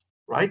similar,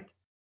 right?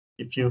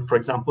 If you, for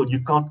example, you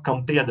can't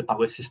compare the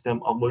power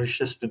system of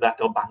Mauritius to that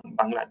of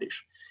Bangladesh.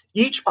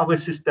 Each power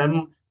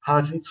system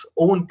has its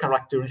own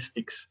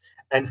characteristics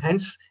and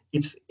hence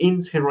its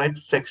inherent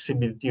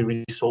flexibility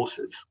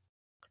resources.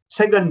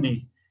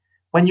 Secondly,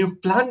 when you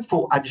plan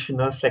for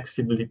additional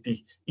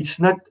flexibility, it's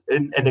not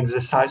an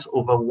exercise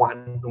over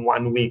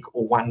one week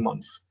or 1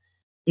 month.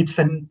 It's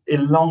a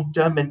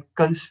long-term and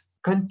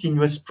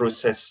continuous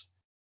process,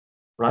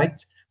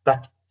 right?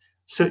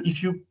 So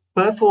if you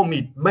perform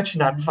it much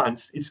in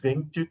advance, it's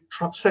going to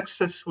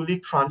successfully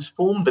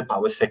transform the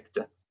power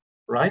sector,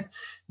 right?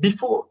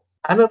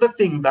 Another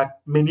thing that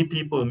many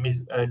people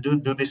do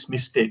this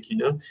mistake,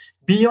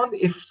 beyond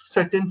a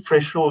certain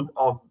threshold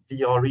of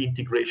VRE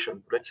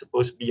integration, let's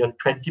suppose beyond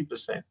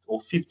 20% or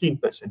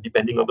 15%,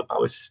 depending on the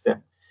power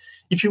system.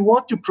 If you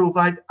want to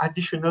provide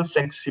additional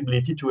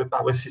flexibility to a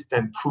power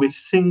system through a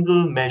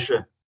single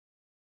measure,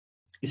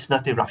 it's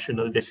not a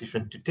rational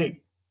decision to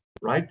take,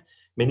 right?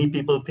 Many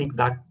people think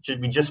that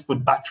we just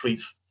put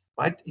batteries,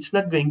 right? It's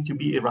not going to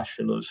be a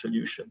rational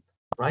solution,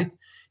 right?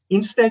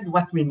 Instead,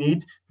 what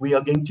we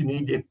are going to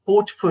need a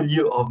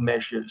portfolio of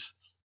measures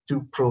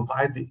to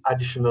provide the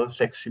additional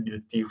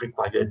flexibility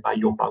required by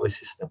your power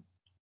system,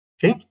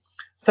 okay?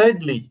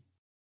 Thirdly,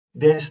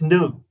 there's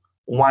no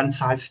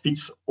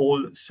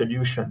one-size-fits-all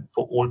solution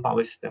for all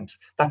power systems.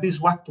 That is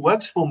what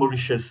works for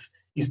Mauritius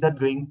is not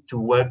going to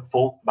work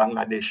for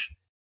Bangladesh.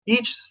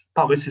 Each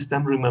power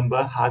system,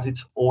 remember, has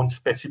its own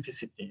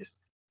specificities.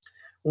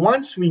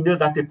 Once we know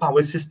that a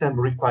power system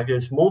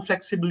requires more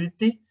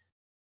flexibility,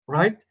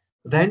 right,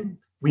 then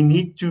we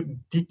need to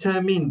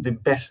determine the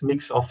best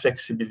mix of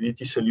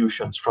flexibility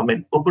solutions from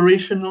an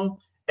operational,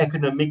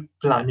 economic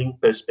planning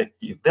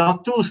perspective. There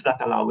are tools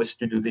that allow us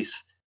to do this,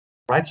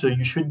 right? So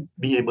you should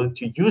be able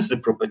to use the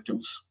proper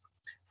tools.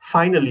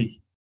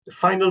 Finally, the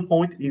final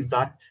point is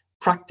that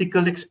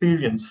practical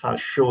experience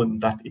has shown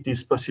that it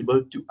is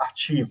possible to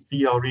achieve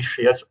VRE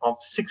shares of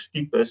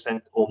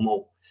 60% or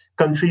more.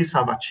 Countries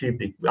have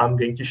achieved it. I'm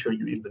going to show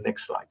you in the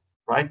next slide,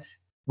 right?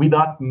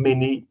 Without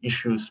many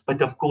issues,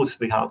 but of course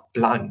they have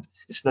planned.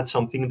 It's not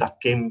something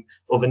that came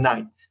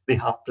overnight. They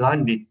have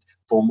planned it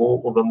for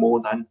over more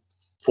than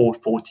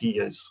 40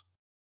 years.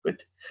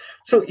 Good.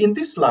 So in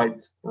this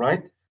slide,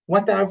 right,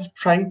 what I'm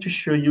trying to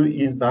show you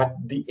is that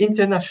the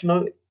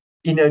International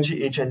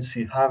Energy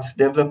Agency has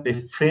developed a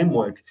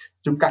framework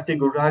to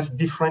categorize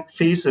different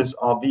phases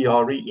of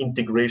VRE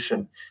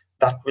integration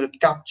that will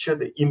capture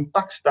the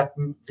impacts that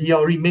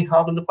VRE may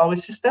have on the power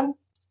system,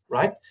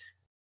 right?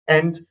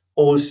 And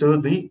also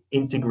the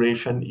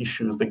integration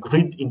issues, the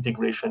grid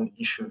integration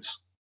issues.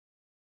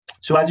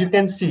 So as you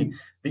can see,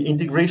 the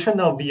integration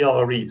of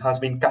VRE has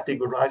been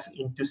categorized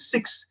into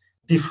 6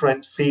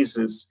 different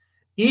phases.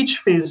 Each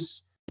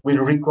phase will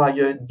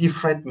require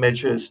different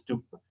measures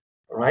to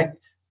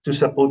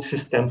support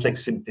system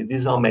flexibility.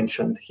 These are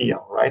mentioned here,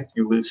 right?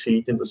 You will see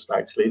it in the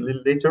slides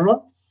later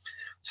on.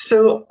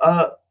 So,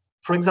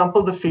 for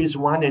example, the phase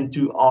 1 and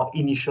 2 are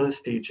initial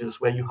stages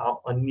where you have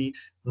only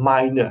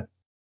minor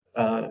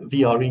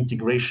VR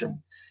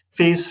integration.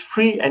 Phase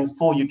 3 and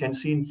 4, you can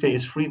see in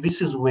phase 3,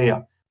 this is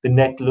where the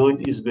net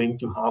load is going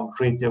to have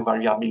greater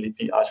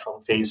variability as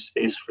from phase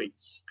 3.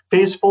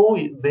 Phase 4,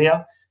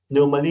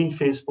 normally in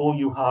phase 4,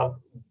 you have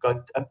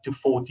got up to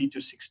 40 to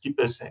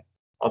 60%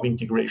 of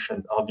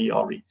integration of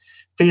VRE.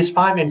 Phase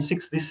 5 and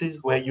 6, this is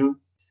where you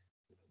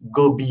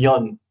go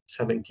beyond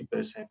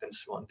 70% and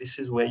so on. This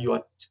is where you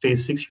are,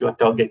 phase 6, you are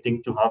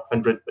targeting to have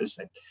 100%.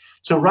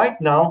 So right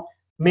now,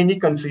 many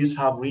countries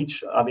have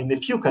reached, I mean, a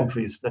few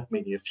countries, not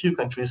many, a few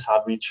countries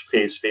have reached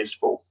phase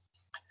 4.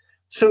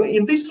 So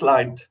in this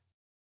slide,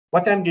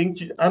 what I'm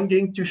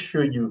going to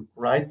show you,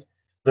 right,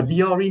 the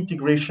VRE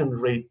integration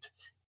rate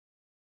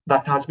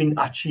that has been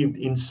achieved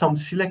in some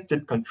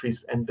selected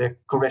countries and their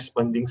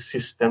corresponding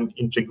system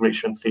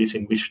integration phase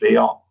in which they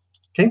are.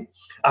 Okay,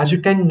 as you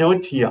can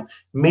note here,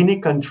 many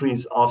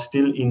countries are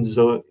still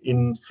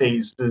in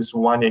phases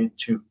 1 and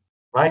 2,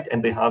 right,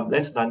 and they have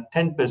less than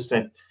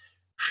 10%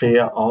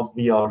 share of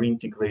VRE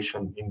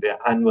integration in their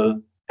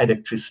annual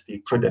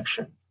electricity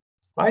production,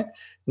 right?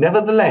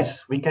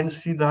 Nevertheless, we can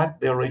see that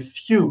there are a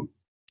few,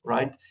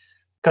 right,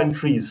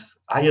 countries,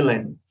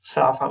 Ireland,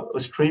 South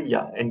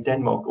Australia, and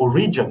Denmark, or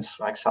regions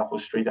like South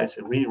Australia is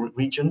a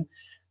region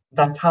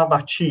that have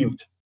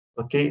achieved,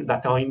 okay,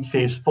 that are in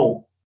phase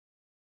 4,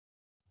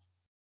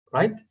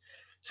 right?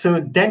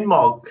 So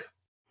Denmark,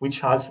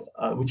 which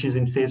is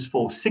in phase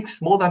 4,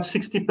 more than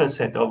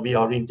 60% of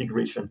VRE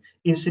integration.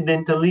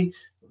 Incidentally,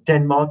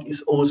 Denmark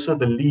is also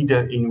the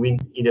leader in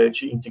wind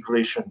energy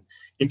integration.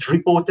 It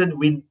reported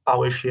wind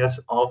power shares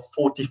of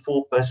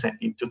 44%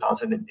 in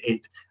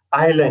 2008.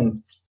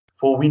 Ireland,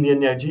 for wind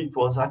energy, it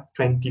was at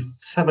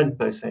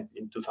 27%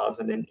 in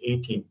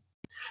 2018.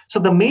 So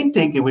the main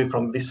takeaway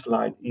from this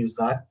slide is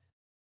that,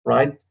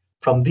 right,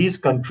 from these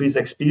countries'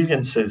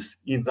 experiences,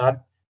 is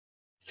that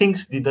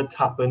things didn't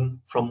happen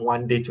from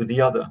one day to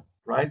the other,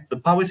 right? The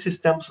power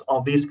systems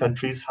of these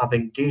countries have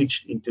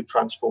engaged into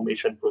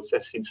transformation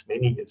process since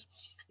many years.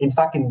 In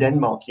fact, in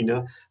Denmark, you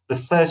know, the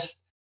first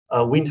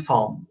wind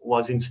farm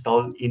was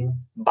installed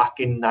back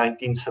in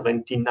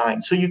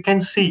 1979. So you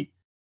can see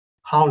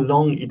how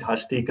long it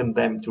has taken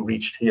them to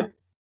reach here,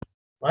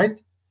 right?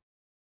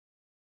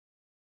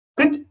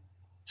 Good.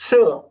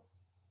 So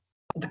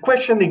the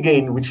question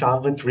again, which I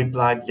haven't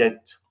replied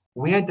yet,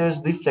 where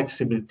does the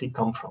flexibility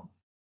come from?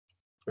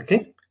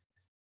 Okay.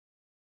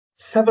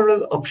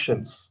 Several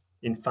options,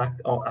 in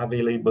fact, are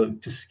available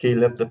to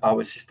scale up the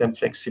power system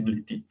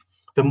flexibility.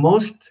 The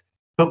most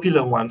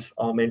popular ones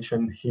are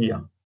mentioned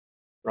here,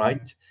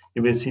 right?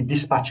 You will see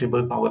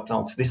dispatchable power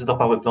plants. These are the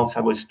power plants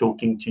I was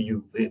talking to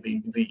you, the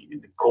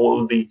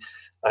coal, the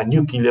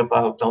nuclear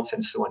power plants,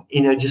 and so on.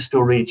 Energy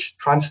storage,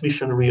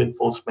 transmission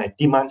reinforcement,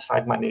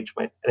 demand-side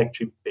management,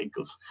 electric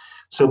vehicles.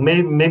 So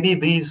maybe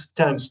these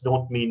terms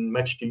don't mean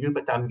much to you,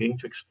 but I'm going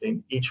to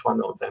explain each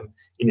one of them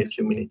in a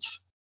few minutes,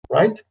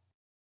 right?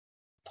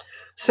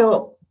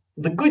 So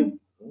the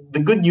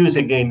good news,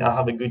 again, I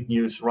have a good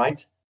news,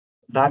 right?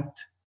 That,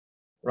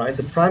 right,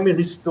 the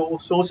primary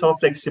source of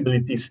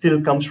flexibility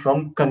still comes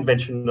from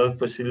conventional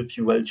fossil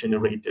fuel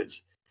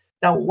generators.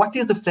 Now, what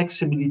is the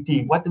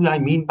flexibility? What do I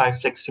mean by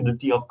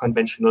flexibility of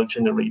conventional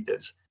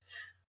generators?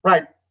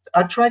 Right,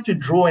 I try to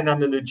draw an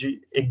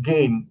analogy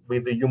again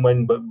with the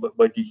human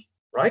body,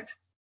 right?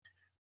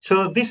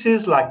 So this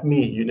is like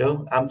me, you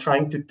know, I'm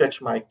trying to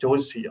touch my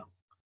toes here.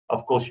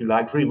 Of course, you'll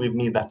agree with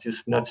me that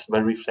it's not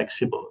very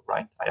flexible,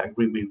 right? I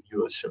agree with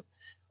you also.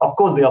 Of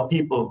course, there are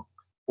people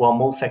who are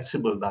more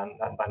flexible than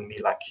me,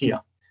 like here.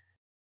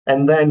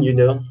 And then, you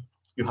know,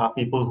 you have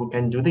people who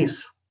can do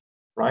this,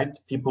 right?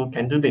 People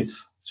can do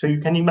this. So you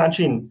can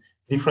imagine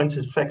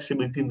differences in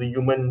flexibility in the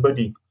human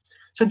body.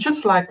 So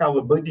just like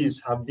our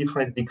bodies have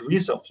different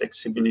degrees of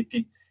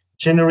flexibility,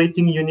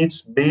 generating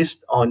units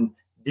based on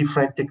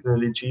different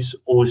technologies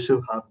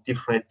also have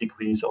different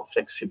degrees of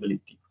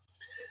flexibility.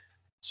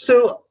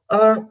 So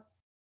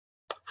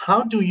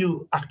how do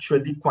you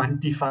actually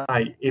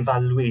quantify,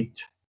 evaluate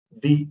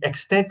the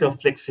extent of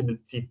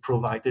flexibility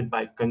provided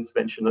by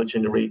conventional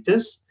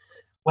generators?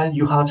 Well,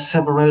 you have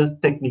several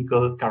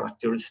technical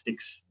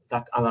characteristics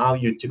that allow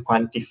you to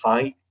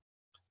quantify,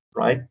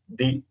 right,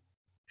 the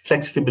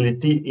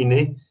flexibility in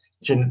a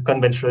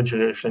conventional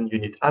generation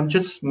unit. I've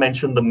just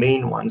mentioned the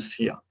main ones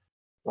here,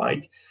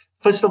 right?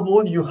 First of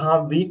all, you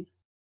have the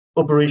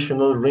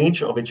operational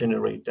range of a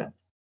generator,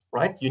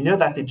 right? You know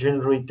that a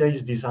generator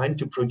is designed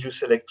to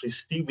produce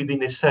electricity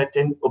within a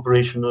certain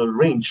operational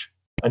range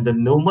under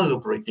normal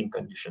operating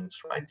conditions,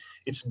 right?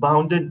 It's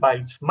bounded by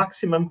its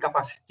maximum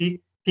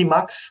capacity,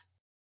 Pmax,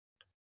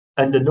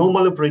 under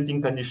normal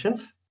operating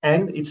conditions,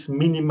 and its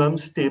minimum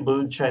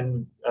stable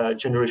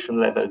generation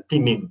level,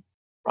 Pmin,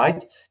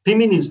 right?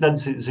 Pmin is not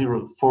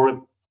zero. For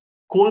a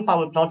coal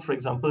power plant, for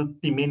example,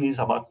 Pmin is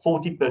about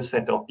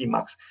 40% of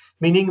Pmax,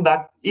 meaning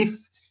that if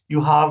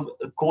you have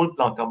a coal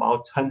plant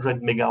about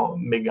 100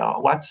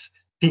 megawatts,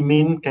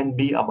 Pmin can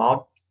be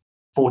about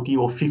 40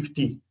 or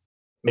 50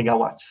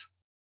 megawatts,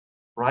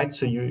 right?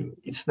 So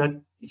it's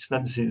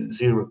not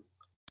zero.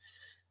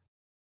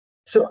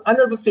 So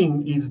another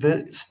thing is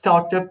the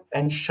startup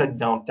and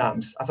shutdown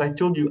times. As I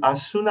told you,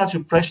 as soon as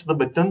you press the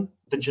button,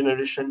 the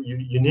generation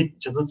unit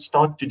doesn't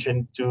start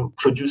to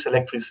produce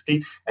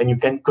electricity, and you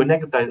can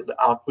connect the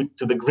output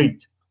to the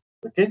grid.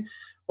 Okay,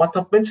 what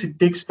happens? It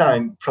takes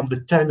time from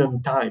the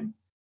turn-on time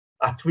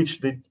at which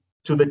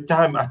to the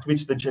time at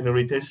which the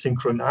generator is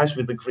synchronized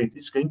with the grid.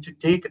 It's going to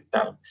take a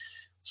time.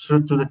 So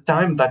to the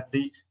time that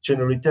the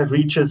generator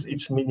reaches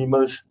its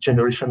minimal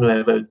generation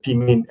level,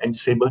 Pmin, and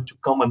is able to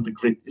come on the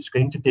grid, it's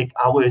going to take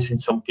hours in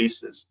some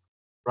cases,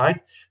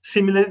 right?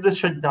 Similarly, the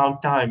shutdown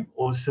time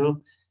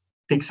also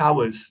takes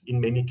hours in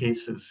many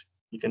cases.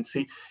 You can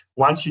see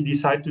once you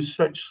decide to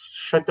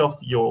shut off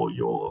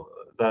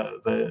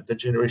the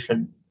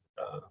generation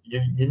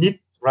unit,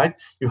 right?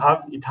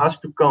 It has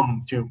to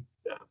come to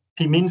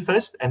PMIN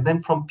first, and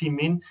then from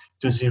PMIN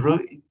to zero,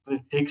 it will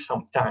take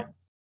some time.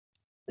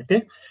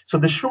 Okay, so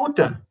the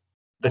shorter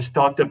the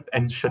startup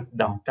and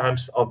shutdown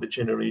times of the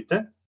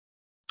generator,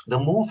 the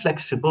more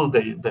flexible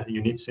the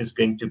units is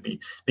going to be,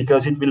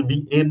 because it will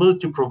be able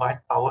to provide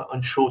power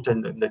on shorter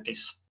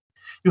notice.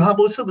 You have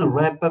also the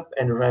ramp up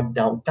and ramp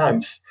down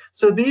times.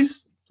 So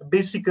these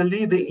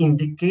basically, they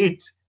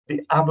indicate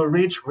the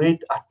average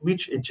rate at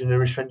which a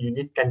generation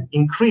unit can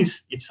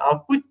increase its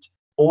output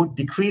or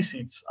decrease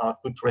its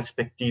output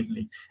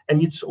respectively.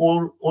 And it's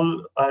all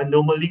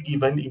normally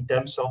given in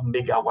terms of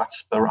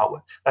megawatts per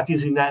hour. That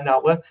is, in an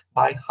hour,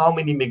 by how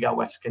many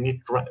megawatts can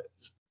it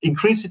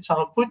increase its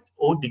output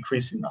or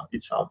decrease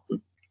its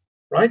output,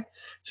 right?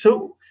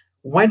 So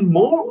when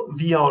more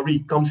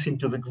VRE comes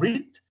into the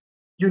grid,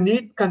 you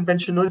need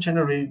conventional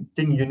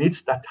generating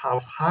units that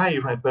have high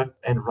ramp up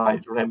and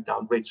ramp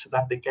down rates so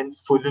that they can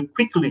follow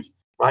quickly,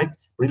 right,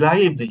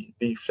 reliably,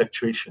 the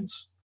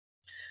fluctuations.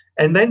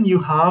 And then you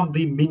have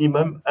the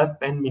minimum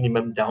up and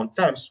minimum down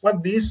times.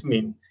 What these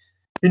mean?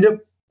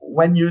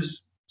 When you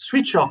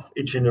switch off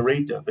a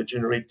generator, the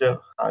generator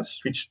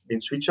has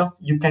been switched off.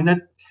 You cannot,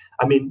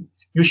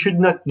 you should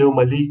not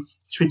normally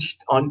switch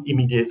it on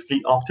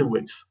immediately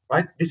afterwards,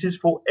 right? This is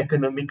for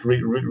economic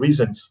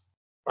reasons,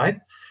 right?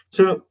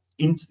 So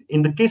in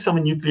the case of a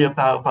nuclear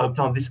power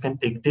plant, this can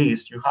take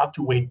days. You have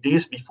to wait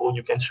days before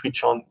you can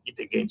switch on it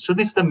again. So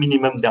this is the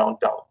minimum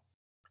downtime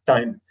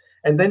time.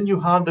 And then you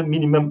have the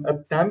minimum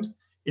uptime.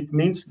 It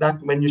means that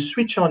when you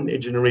switch on a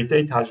generator,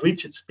 it has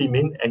reached its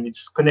PMIN and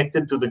it's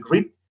connected to the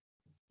grid.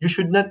 You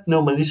should not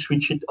normally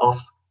switch it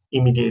off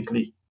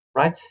immediately,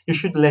 right? You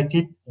should let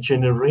it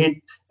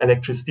generate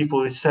electricity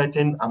for a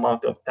certain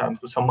amount of time,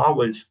 for some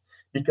hours,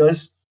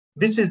 because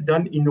this is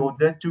done in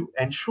order to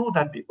ensure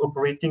that the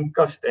operating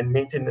cost and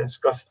maintenance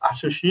costs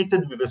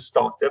associated with the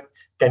startup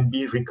can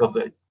be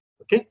recovered,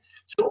 okay?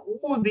 So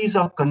all these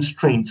are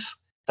constraints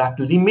that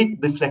limit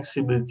the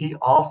flexibility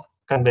of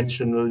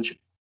conventional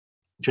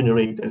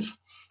generators.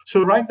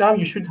 So right now,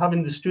 you should have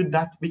understood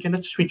that we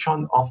cannot switch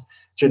on off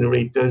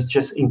generators,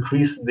 just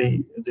increase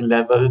the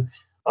level,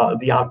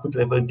 the output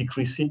level,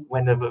 decrease it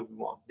whenever we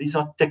want. These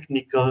are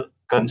technical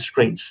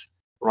constraints,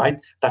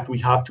 right, that we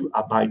have to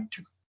abide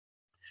to.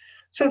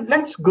 So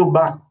let's go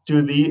back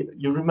to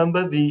you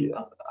remember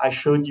I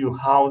showed you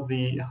how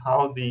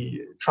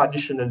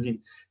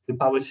traditionally the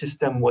power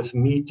system was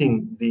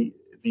meeting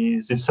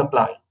the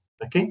supply,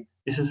 okay?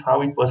 This is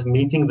how it was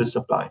meeting the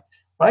supply,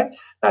 right?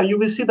 Now you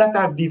will see that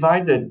I've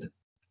divided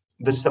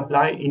the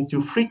supply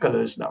into three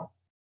colors now,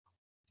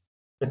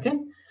 okay?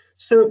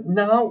 So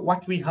now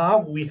what we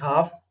have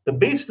the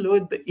base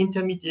load, the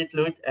intermediate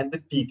load, and the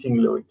peaking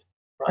load,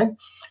 right?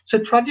 So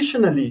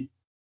traditionally,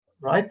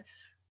 right,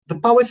 the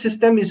power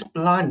system is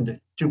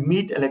planned to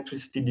meet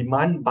electricity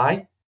demand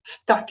by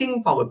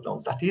stacking power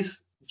plants. That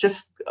is,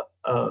 just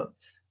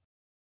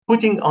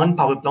putting on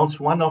power plants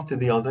one after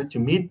the other to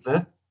meet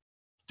the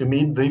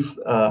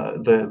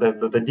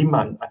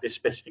demand at a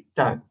specific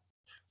time.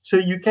 So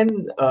you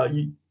can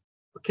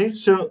okay.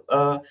 So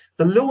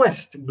the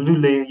lowest blue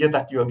layer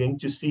that you are going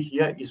to see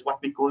here is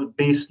what we call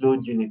base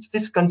load units.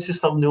 This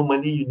consists of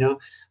normally,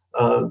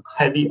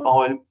 heavy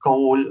oil,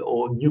 coal,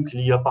 or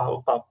nuclear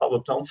power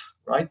plants,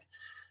 right?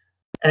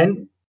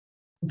 And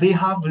they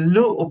have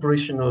low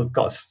operational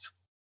costs,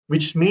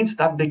 which means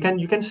that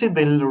you can say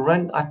they'll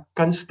run at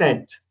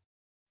constant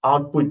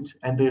output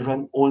and they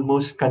run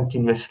almost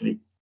continuously.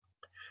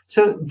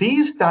 So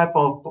these type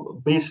of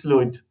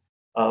baseload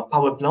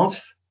power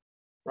plants,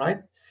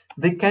 right?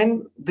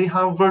 They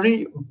have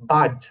very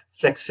bad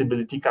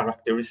flexibility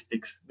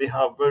characteristics. They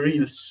have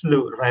very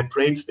slow ramp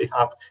rates. They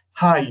have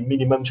high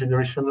minimum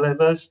generation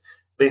levels.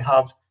 They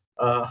have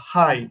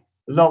high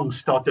long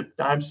startup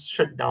times,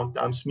 shutdown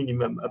times,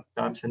 minimum up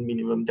times, and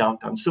minimum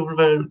downtime. So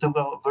they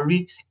were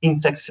very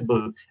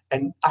inflexible,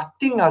 and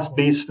acting as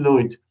base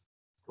load,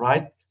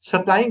 right?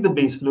 Supplying the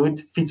base load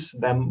fits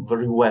them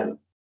very well.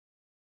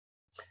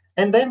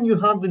 And then you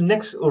have the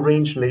next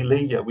orange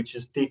layer, which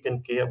is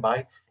taken care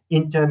by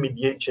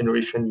intermediate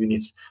generation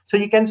units. So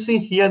you can see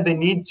here they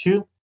need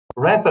to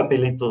ramp up a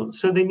little.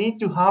 So they need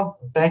to have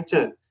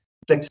better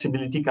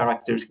flexibility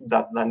characteristics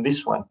than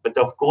this one. But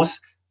of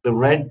course, the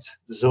red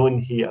zone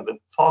here, the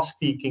fast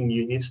peaking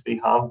units,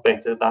 they have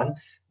better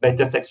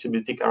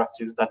flexibility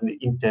characteristics than the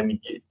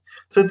intermediate.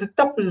 So the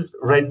top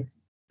red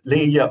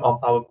layer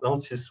of our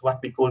plants is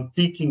what we call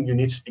peaking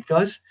units,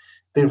 because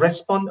they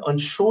respond on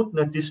short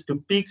notice to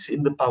peaks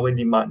in the power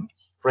demand.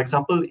 For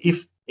example,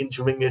 if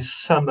during a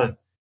summer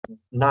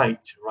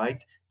night,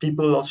 right,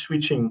 people are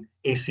switching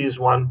ACs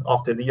one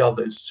after the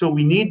others. So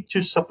we need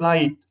to supply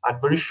it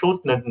at very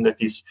short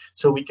notice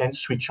so we can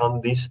switch on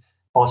these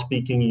fast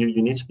peaking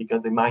units,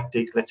 because they might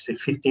take, let's say,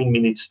 15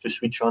 minutes to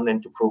switch on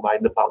and to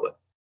provide the power,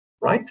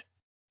 right?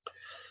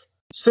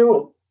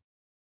 So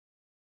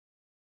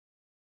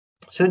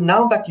So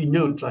now that you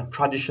know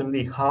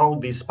traditionally how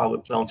these power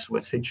plants were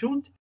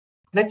scheduled,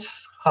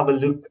 let's have a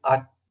look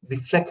at the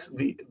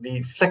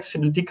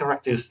flexibility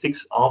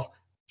characteristics of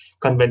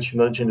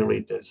conventional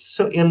generators.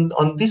 So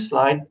on this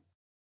slide,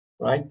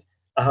 right,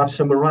 I have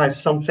summarized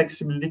some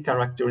flexibility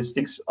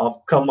characteristics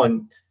of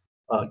common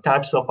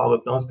types of power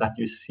plants that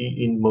you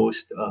see in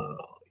most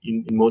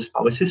in most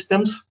power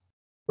systems,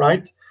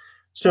 right?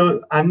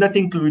 So I'm not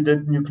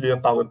included nuclear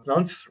power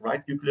plants,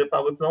 right? Nuclear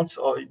power plants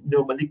are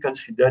normally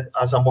considered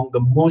as among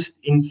the most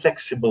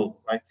inflexible,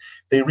 right?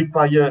 They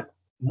require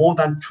more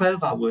than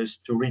 12 hours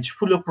to reach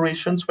full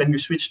operations when you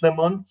switch them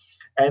on,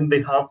 and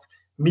they have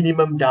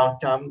minimum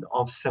downtime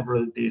of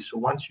several days. So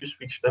once you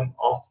switch them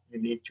off,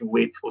 you need to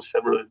wait for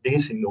several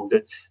days in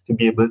order to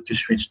be able to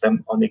switch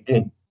them on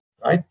again,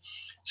 right?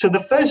 So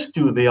the first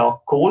two, they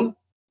are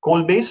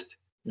coal-based.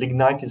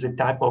 Lignite is a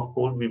type of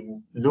coal with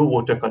low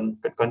water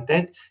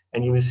content,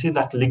 and you will see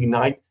that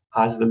lignite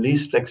has the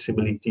least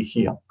flexibility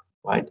here,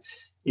 right?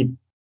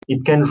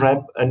 It can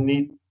ramp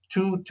only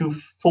 2 to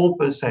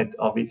 4%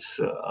 of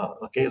its,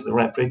 okay, the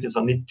ramp rate is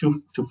only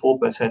 2 to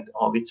 4%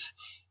 of its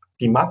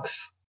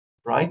Pmax,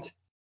 right?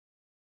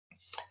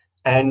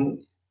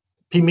 And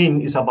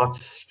Pmin is about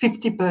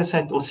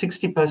 50% or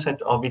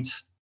 60% of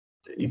its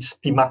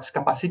Pmax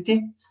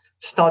capacity.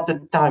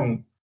 Started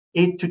time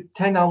 8 to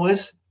 10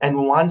 hours,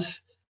 and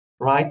once,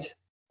 right,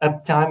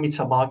 uptime it's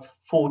about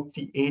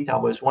 48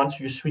 hours.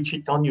 Once you switch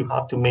it on, you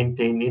have to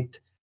maintain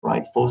it,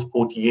 right, for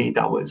 48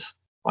 hours,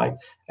 right?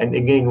 And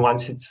again,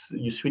 once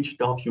you switch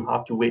it off, you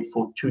have to wait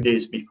for 2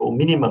 days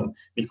minimum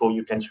before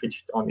you can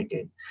switch it on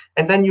again.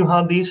 And then you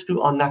have these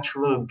two are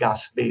natural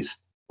gas-based.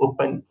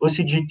 Open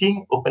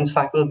OCGT, open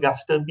cycle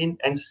gas turbine,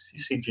 and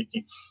CCGT.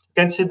 You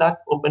can see that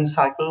open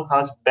cycle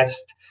has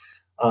best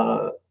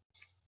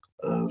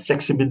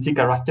flexibility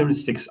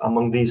characteristics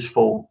among these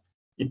four.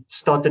 It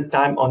started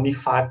time only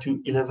 5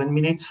 to 11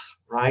 minutes,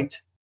 right?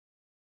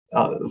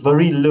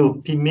 Very low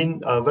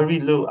Pmin, very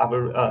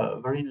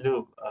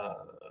low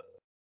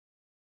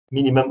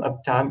minimum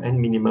uptime and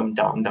minimum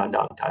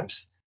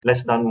downtimes,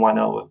 less than 1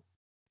 hour,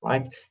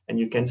 right? And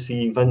you can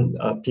see even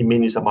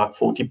Pmin is about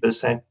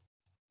 40%.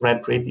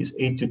 Ramp rate is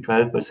 8 to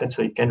 12%,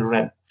 so it can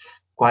ramp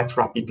quite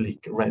rapidly,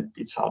 ramp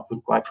its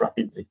output quite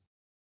rapidly.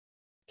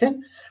 Okay,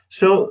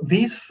 so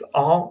these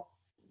are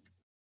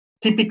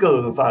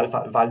typical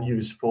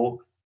values for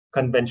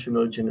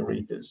conventional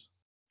generators.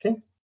 Okay,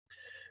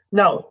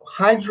 now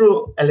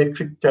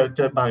hydroelectric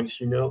turbines,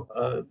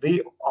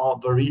 they are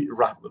very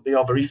rapid, they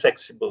are very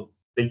flexible.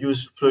 They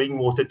use flowing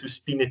water to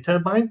spin a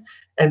turbine,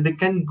 and they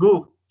can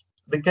go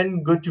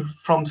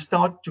from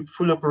start to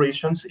full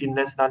operations in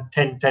less than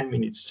 10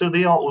 minutes. So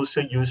they are also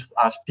used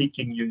as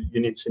peaking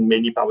units in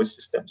many power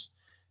systems.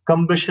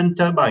 Combustion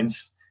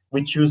turbines,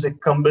 which use a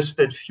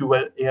combusted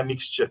fuel air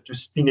mixture to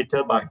spin a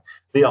turbine,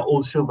 they are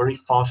also very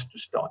fast to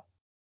start.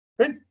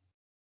 Right?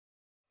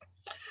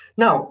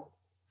 Now,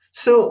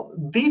 so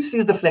this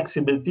is the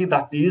flexibility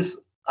that is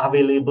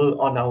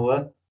available on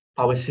our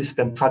power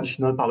system,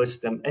 traditional power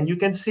system. And you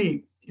can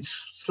see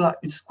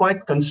it's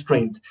quite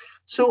constrained.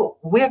 So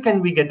where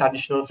can we get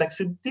additional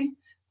flexibility?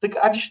 The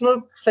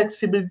additional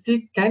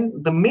flexibility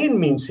the main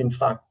means, in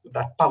fact,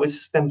 that power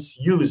systems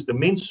use, the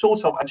main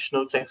source of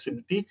additional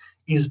flexibility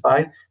is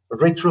by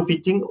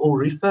retrofitting or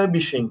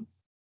refurbishing,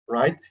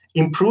 right?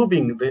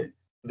 Improving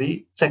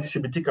the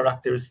flexibility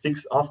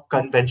characteristics of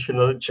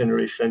conventional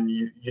generation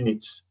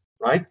units,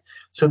 right?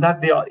 So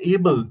that they are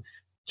able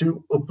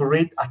to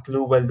operate at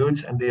lower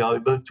loads and they are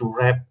able to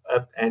ramp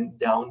up and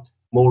down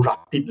more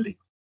rapidly.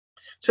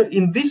 So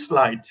in this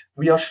slide,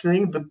 we are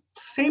showing the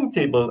same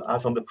table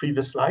as on the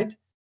previous slide,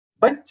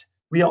 but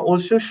we are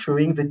also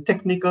showing the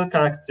technical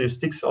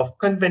characteristics of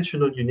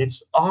conventional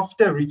units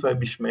after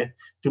refurbishment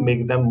to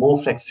make them more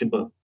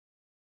flexible,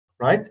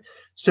 right?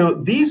 So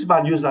these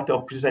values that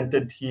are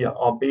presented here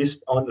are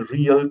based on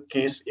real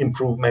case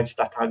improvements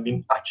that have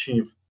been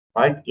achieved,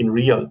 right, in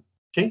real,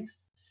 okay?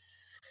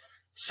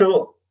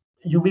 So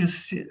you will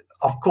see,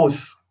 of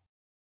course,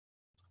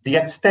 the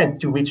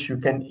extent to which you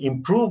can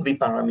improve the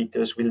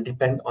parameters will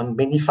depend on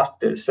many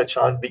factors, such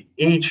as the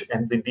age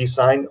and the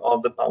design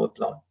of the power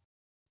plant.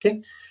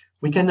 Okay,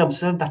 we can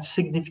observe that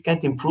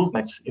significant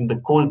improvements in the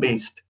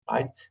coal-based,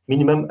 right,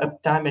 minimum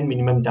uptime and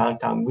minimum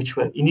downtime, which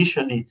were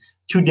initially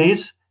 2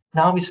 days,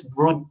 now is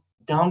brought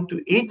down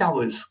to 8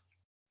 hours.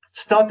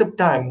 Startup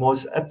time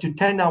was up to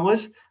 10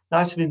 hours,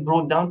 now it's been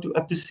brought down to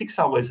up to 6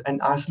 hours and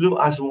as low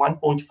as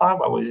 1.5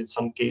 hours in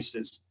some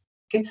cases.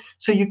 Okay,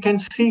 so you can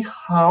see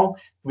how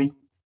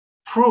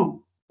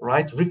through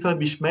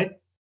refurbishment,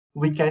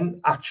 we can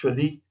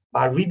actually,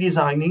 by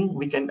redesigning,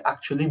 we can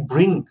actually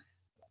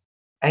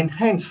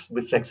enhance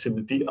the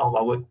flexibility of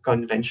our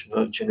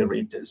conventional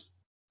generators.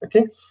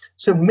 Okay,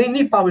 so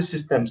many power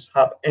systems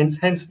have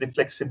enhanced the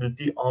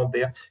flexibility of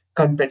their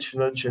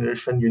conventional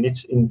generation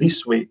units in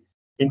this way.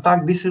 In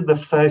fact, this is the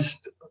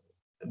first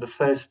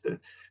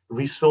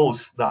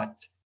resource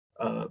that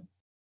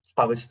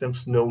power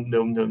systems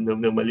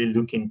normally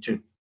look into,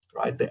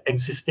 right? The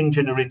existing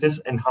generators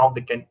and how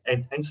they can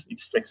enhance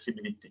its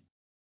flexibility.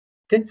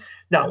 Okay.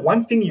 Now,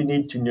 one thing you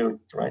need to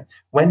note, right?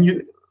 When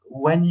you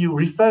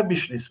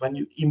refurbish this, when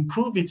you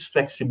improve its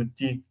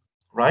flexibility,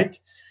 right?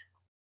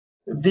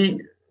 The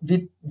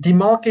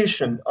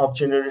demarcation of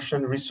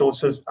generation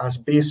resources as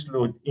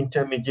baseload,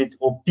 intermediate,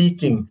 or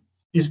peaking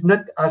is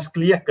not as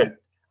clear-cut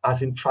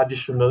as in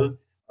traditional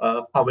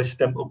power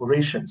stem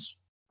operations,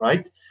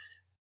 right?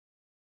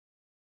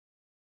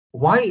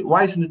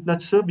 Why is it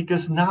not so?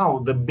 Because now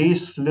the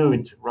base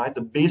load, right,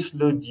 the base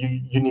load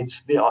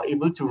units, they are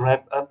able to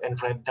ramp up and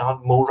ramp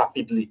down more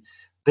rapidly.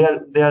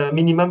 Their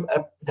minimum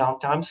up down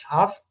times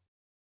have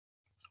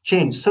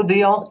changed, so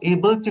they are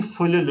able to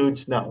follow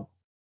loads now.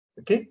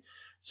 Okay,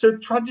 so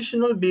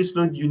traditional base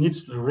load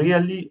units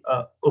rarely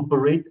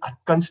operate at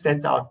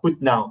constant output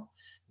now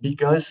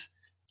because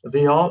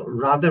they are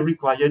rather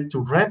required to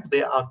ramp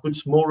their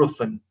outputs more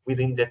often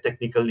within their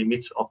technical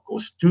limits, of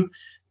course, to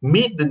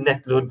meet the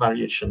net load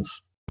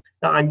variations.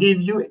 Now, I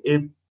gave you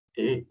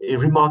a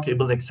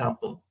remarkable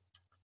example.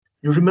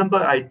 You remember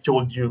I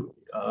told you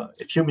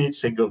a few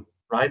minutes ago,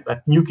 right,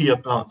 that nuclear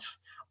plants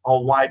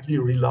are widely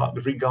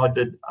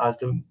regarded as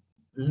the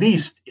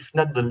least, if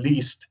not the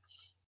least,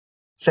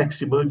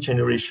 flexible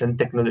generation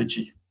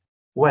technology.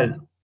 Well,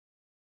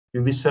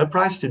 you'll be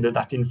surprised to know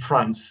that in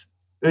France,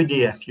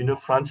 EDF, you know,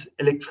 France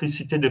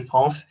Électricité de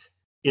France,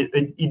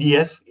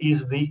 EDF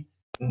is the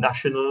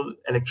national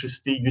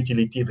electricity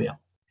utility there.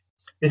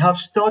 They have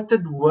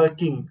started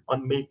working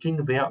on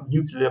making their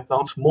nuclear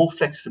plants more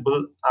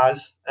flexible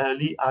as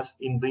early as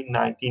in the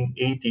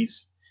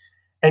 1980s.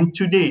 And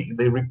today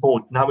they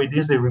report,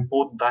 nowadays they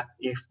report that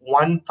if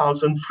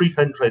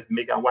 1,300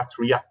 megawatt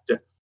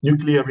reactor,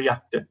 nuclear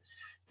reactor,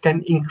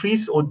 can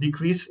increase or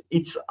decrease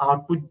its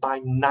output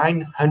by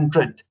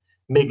 900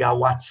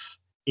 megawatts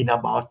in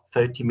about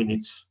 30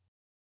 minutes.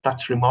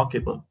 That's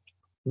remarkable.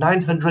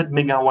 900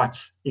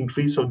 megawatts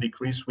increase or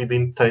decrease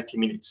within 30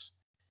 minutes.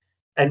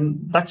 And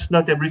that's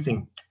not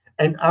everything.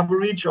 An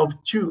average of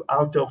 2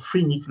 out of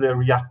 3 nuclear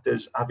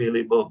reactors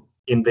available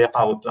in their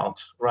power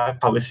plants, right,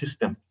 power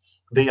system,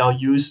 they are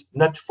used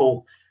not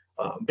for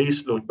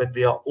base load, but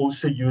they are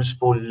also used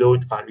for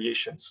load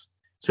variations.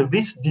 So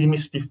this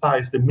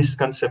demystifies the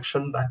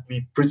misconception that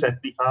we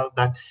presently have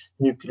that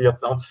nuclear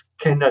plants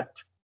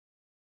cannot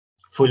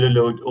follow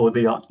load or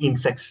they are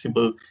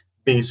inflexible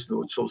base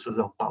load sources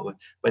of power.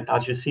 But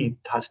as you see,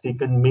 it has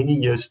taken many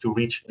years to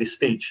reach this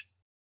stage.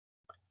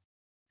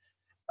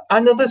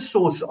 Another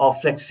source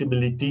of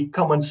flexibility,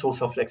 common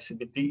source of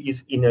flexibility,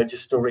 is energy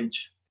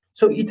storage.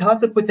 So it has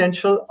the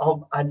potential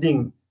of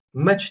adding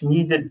much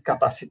needed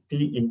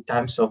capacity in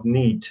times of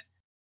need.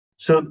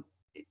 So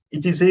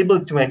it is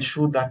able to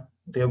ensure that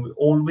there will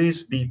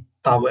always be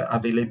power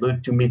available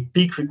to meet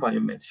peak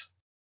requirements.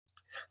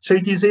 So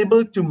it is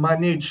able to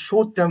manage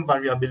short-term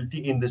variability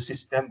in the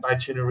system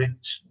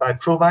by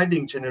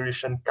providing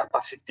generation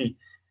capacity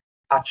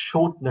at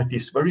short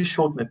notice, very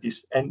short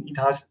notice, and it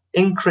has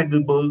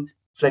incredible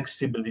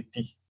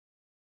flexibility.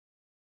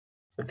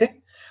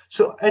 Okay,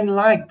 so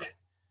unlike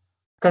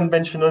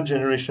conventional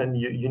generation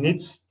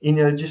units,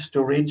 energy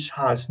storage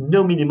has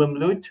no minimum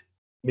load,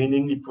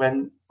 meaning it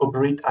can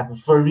operate at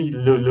very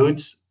low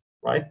loads,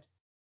 right?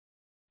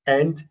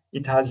 And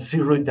it has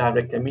zero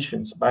direct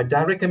emissions. By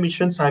direct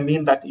emissions, I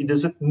mean that it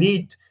doesn't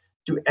need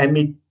to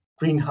emit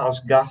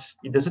greenhouse gas.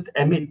 It doesn't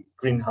emit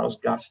greenhouse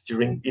gas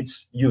during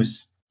its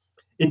use.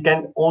 It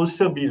can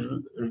also be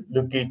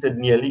located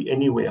nearly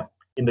anywhere.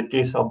 In the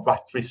case of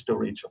battery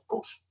storage, of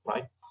course,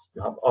 right?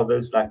 You have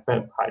others like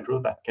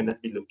hydro that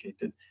cannot be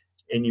located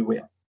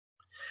anywhere.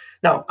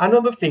 Now,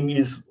 another thing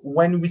is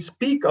when we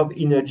speak of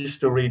energy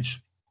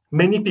storage,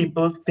 many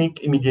people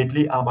think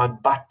immediately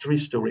about battery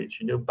storage,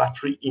 you know,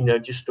 battery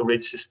energy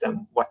storage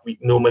system, what we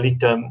normally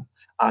term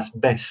as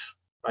BESS,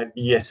 right?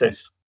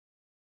 BSS.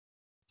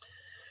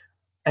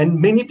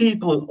 And many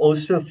people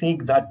also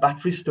think that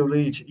battery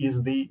storage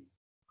is the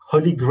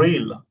holy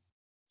grail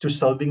to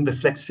solving the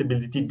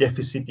flexibility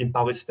deficit in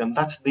power system.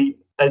 That's the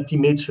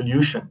ultimate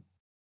solution,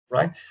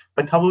 right?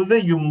 But however,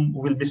 you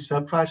will be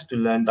surprised to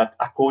learn that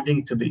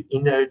according to the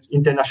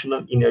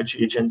International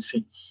Energy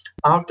Agency,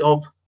 out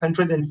of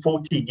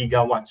 140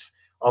 gigawatts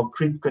of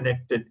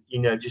grid-connected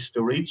energy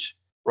storage,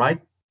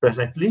 right,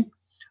 presently,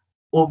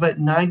 over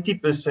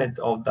 90%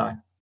 of that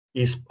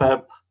is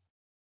PERP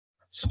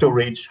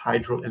storage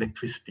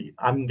hydroelectricity.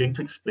 I'm going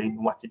to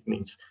explain what it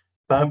means.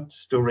 PERP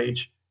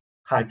storage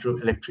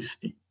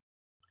hydroelectricity.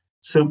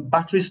 So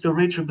battery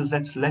storage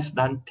represents less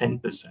than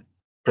 10%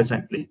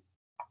 presently.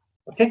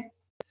 Okay,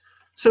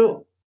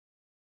 so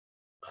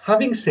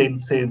having said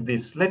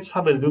this, let's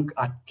have a look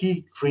at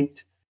key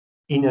grid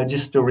energy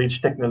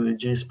storage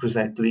technologies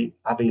presently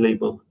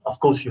available. Of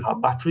course, you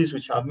have batteries,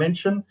 which I've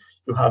mentioned.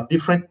 You have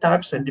different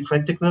types and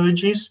different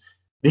technologies.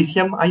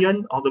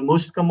 Lithium-ion are the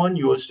most common.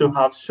 You also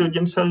have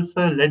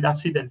sodium-sulfur,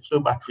 lead-acid, and flow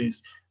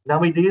batteries.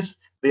 Nowadays,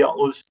 they are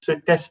also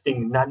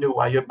testing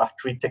nanowire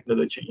battery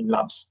technology in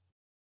labs.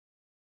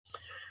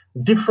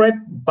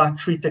 Different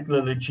battery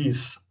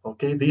technologies,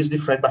 okay, these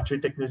different battery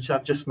technologies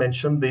I've just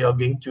mentioned, they are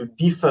going to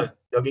differ,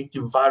 they're going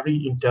to vary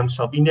in terms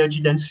of energy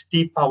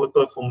density, power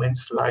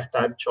performance,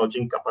 lifetime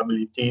charging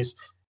capabilities,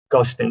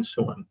 cost and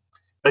so on.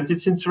 But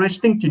it's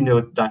interesting to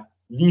note that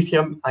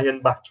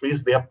lithium-ion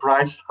batteries, their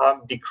price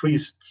have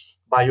decreased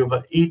by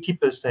over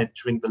 80%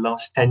 during the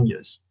last 10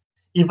 years,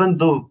 even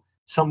though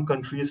some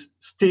countries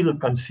still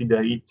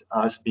consider it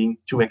as being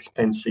too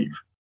expensive,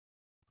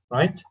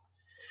 right?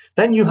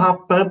 Then you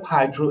have pumped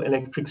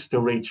hydroelectric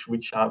storage,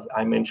 which, as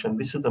I mentioned,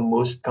 this is the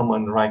most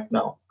common right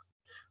now.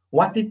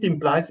 What it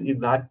implies is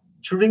that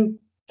during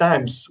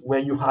times where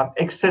you have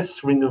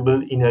excess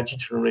renewable energy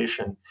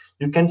generation,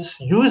 you can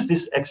use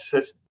this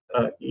excess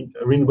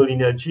renewable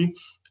energy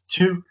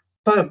to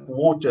pump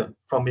water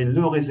from a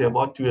low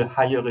reservoir to a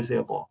higher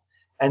reservoir.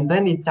 And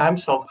then in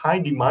times of high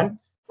demand,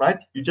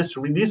 right, you just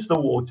release the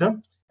water,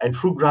 and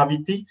through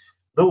gravity,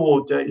 the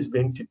water is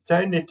going to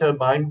turn a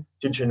turbine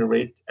to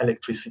generate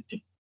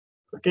electricity.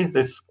 Okay,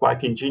 that's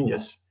quite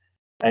ingenious,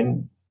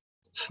 and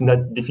it's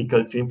not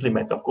difficult to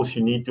implement. Of course,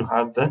 you need to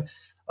have the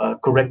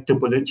correct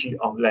topology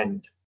of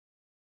land.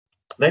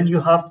 Then you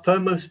have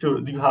thermal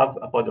storage, you have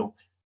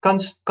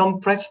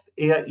compressed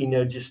air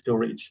energy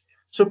storage.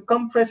 So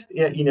compressed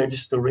air energy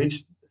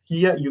storage,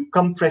 here you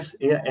compress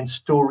air and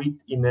store it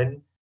in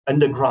an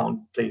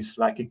underground place,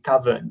 like a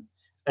cavern,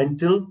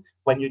 until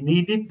when you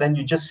need it, then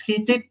you just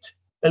heat it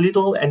a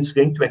little and it's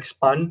going to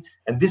expand.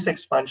 And this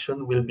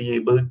expansion will be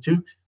able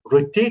to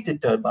rotate a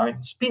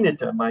turbine, spin a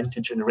turbine to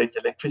generate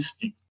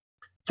electricity.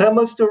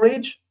 Thermal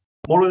storage,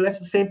 more or less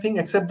the same thing,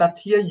 except that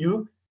here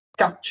you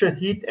capture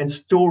heat and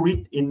store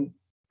it in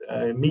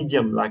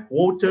medium like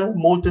water,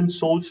 molten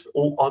salts,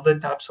 or other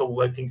types of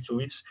working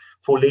fluids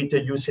for later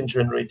use in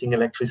generating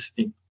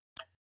electricity.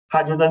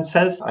 Hydrogen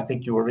cells, I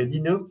think you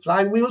already know.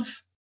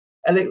 Flywheels,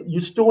 you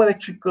store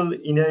electrical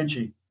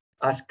energy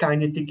as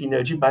kinetic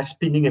energy by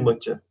spinning a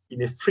motor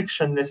in a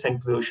frictionless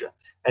enclosure.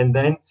 And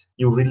then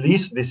you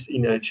release this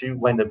energy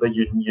whenever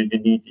you need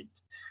it.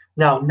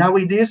 Now,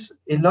 nowadays,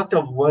 a lot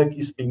of work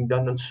is being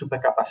done on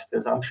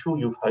supercapacitors. I'm sure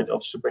you've heard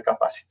of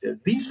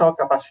supercapacitors. These are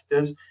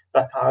capacitors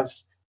that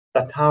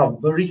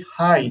have very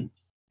high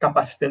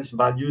capacitance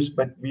values,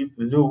 but with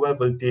lower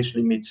voltage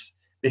limits.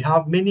 They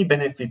have many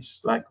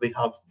benefits, like they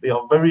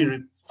are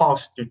very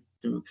fast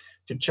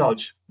to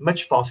charge,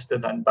 much faster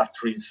than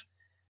batteries,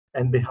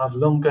 and they have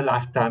longer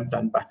lifetime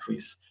than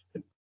batteries.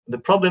 The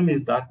problem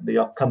is that they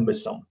are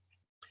cumbersome.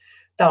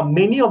 Now,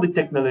 many of the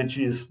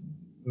technologies,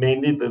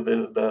 mainly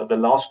the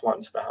last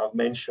ones that I have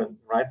mentioned,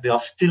 right, they are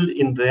still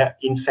in their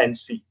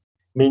infancy,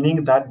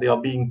 meaning that they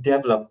are being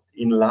developed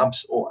in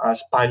labs or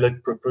as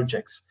pilot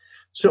projects.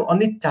 So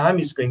only time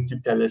is going to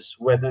tell us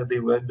whether they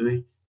will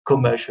be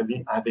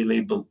commercially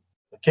available.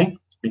 Okay,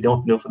 we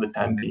don't know for the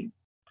time being.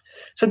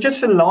 So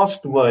just a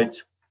last word,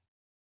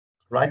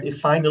 right? A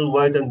final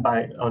word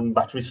on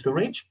battery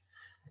storage.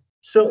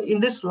 So in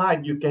this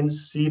slide, you can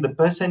see the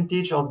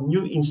percentage of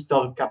new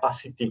installed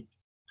capacity,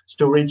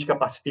 storage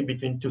capacity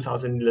between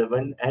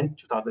 2011 and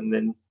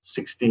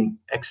 2016,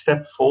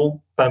 except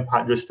for pumped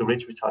hydro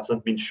storage, which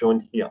hasn't been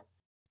shown here,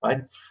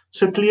 right?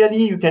 So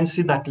clearly you can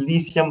see that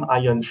lithium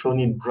ion, shown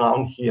in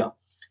brown here,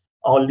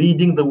 are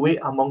leading the way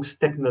amongst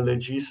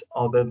technologies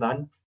other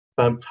than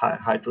pumped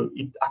hydro.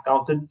 It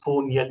accounted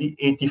for nearly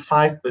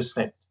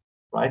 85%,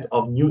 right,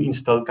 of new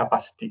installed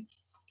capacity,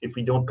 if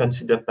we don't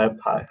consider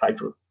pumped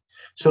hydro.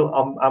 So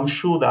I'm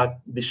sure that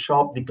the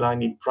sharp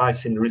decline in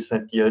price in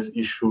recent years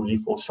is surely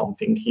for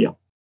something here,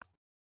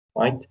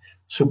 right?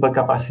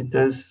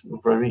 Supercapacitors,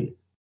 very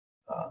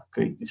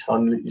okay,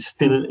 it's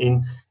still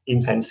in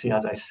infancy,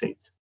 as I said.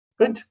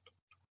 Good.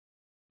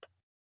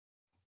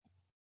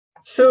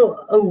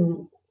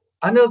 So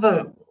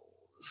another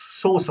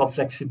source of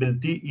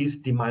flexibility is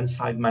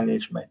demand-side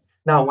management.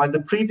 Now, while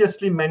the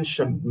previously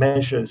mentioned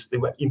measures, they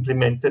were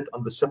implemented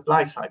on the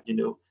supply side,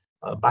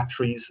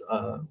 batteries,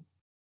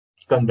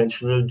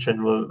 conventional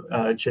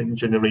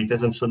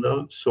generators, and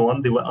so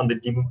on. They were on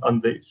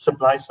the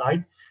supply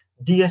side.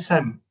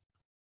 DSM,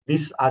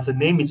 this, as the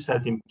name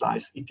itself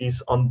implies, it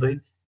is on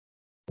the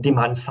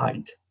demand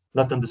side,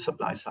 not on the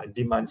supply side,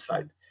 demand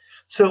side.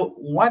 So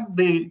what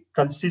they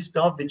consist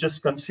of, they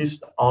just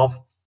consist of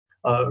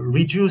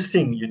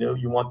reducing,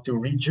 you want to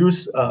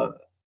reduce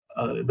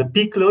the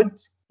peak load.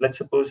 Let's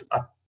suppose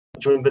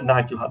during the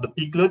night you have the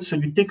peak load, so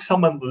you take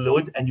some of the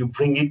load and you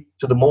bring it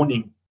to the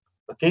morning,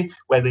 okay,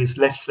 where there is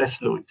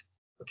less load,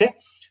 okay?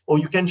 Or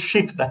you can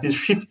shift, that is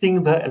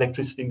shifting the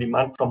electricity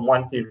demand from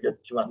one period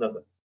to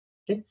another,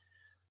 okay?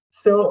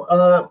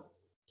 So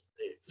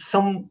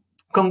some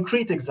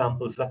concrete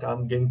examples that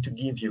I'm going to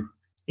give you.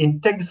 In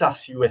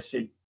Texas,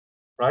 USA,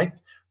 right,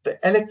 the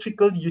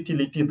electrical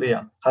utility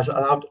there has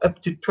allowed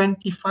up to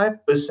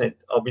 25%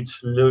 of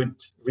its load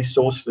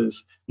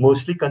resources,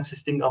 mostly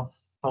consisting of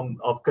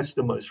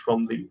customers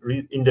from the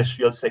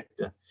industrial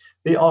sector.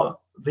 They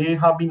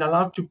have been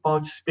allowed to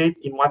participate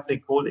in what they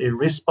call a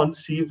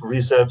responsive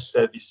reserve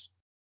service.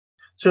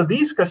 So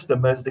these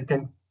customers, they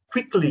can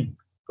quickly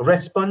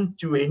respond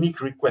to any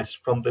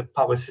request from the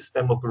power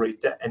system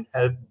operator and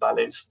help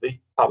balance the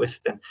power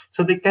system.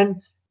 So they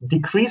can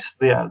decrease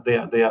their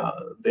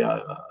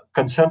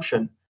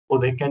consumption, or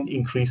they can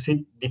increase it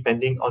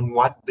depending on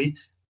what the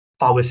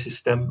power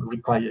system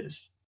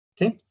requires.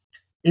 Okay.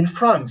 In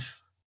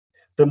France,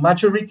 the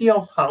majority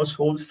of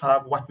households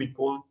have what we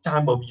call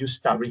time of use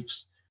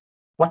tariffs.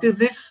 What is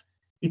this?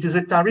 It is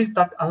a tariff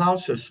that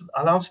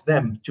allows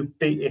them to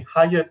pay a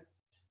higher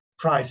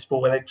price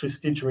for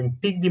electricity during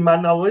peak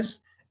demand hours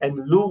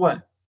and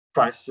lower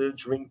prices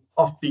during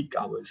off-peak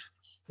hours.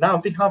 Now,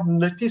 they have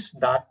noticed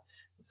that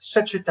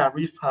such a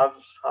tariff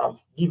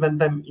have given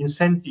them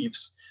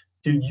incentives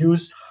to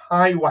use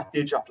high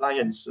wattage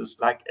appliances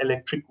like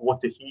electric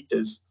water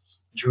heaters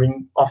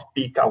during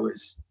off-peak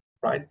hours,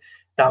 right?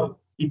 Now,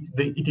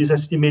 it is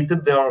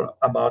estimated there are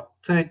about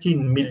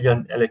 13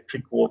 million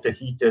electric water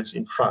heaters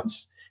in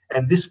France,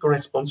 and this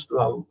corresponds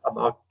to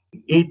about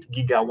 8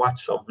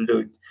 gigawatts of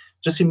load.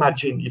 Just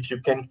imagine if you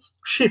can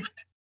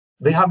shift,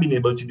 they have been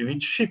able to do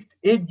it, shift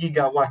 8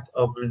 gigawatt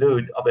of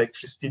load of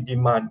electricity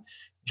demand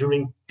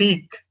during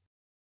peak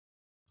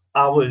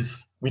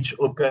hours, which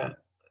occur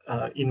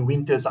in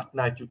winters at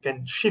night. You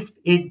can shift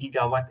 8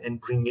 gigawatt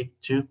and bring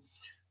it to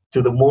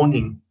the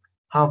morning.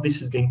 How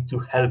this is going to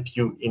help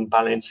you in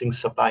balancing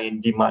supply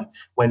and demand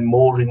when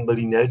more renewable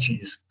energy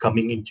is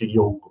coming into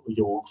your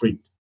grid.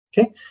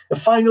 Okay, a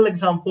final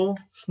example,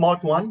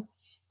 smart one.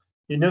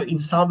 You know, in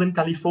Southern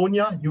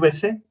California,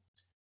 USA,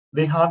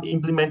 they have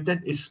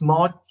implemented a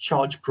smart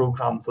charge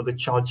program for the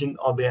charging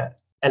of their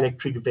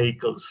electric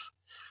vehicles.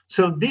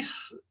 So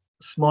this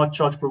smart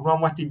charge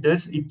program, what it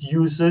does, it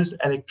uses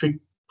electric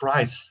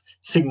price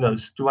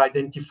signals to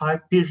identify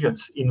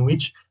periods in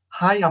which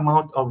high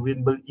amount of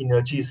renewable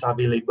energy is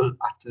available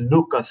at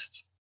low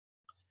cost.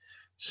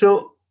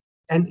 So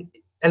an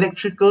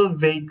electric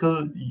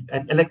vehicle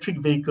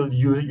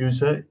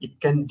user, it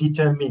can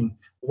determine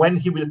when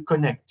he will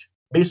connect.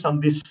 Based on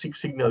these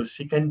 6 signals,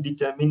 he can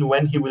determine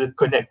when he will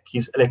connect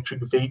his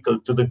electric vehicle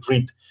to the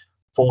grid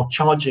for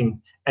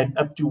charging and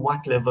up to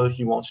what level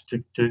he wants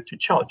to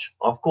charge.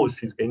 Of course,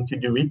 he's going to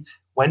do it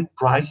when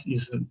price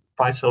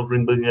of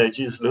renewable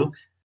energy is low,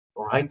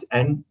 right?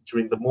 And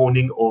during the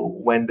morning or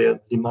when the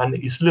demand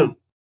is low.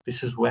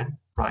 This is when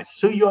price.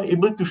 So you are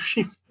able to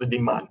shift the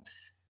demand,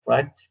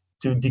 right,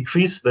 to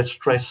decrease the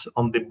stress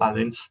on the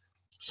balance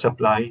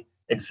supply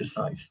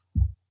exercise.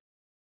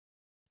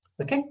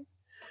 Okay.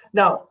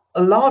 Now,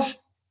 a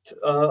last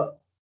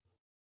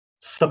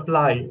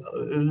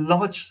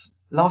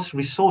last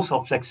resource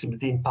of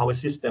flexibility in power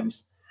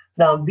systems.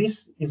 Now,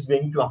 this is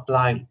going to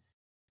apply.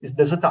 It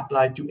doesn't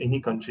apply to any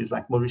countries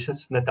like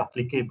Mauritius, not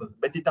applicable,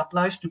 but it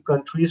applies to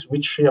countries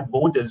which share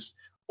borders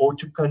or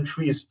to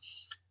countries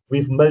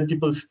with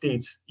multiple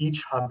states,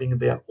 each having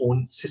their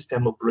own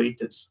system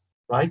operators,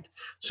 right?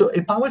 So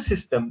a power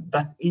system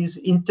that is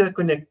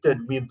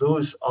interconnected with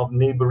those of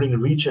neighboring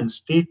regions,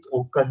 states,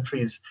 or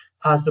countries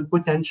has the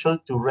potential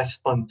to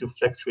respond to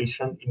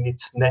fluctuation in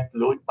its net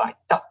load by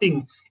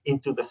tapping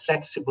into the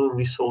flexible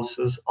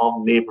resources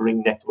of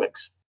neighboring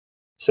networks.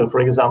 So, for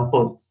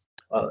example,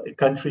 a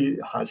country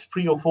has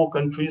 3 or 4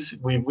 countries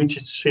with which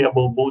it's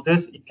shareable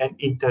borders, it can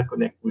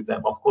interconnect with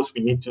them. Of course,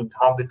 we need to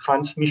have the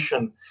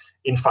transmission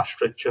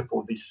infrastructure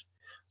for this.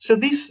 So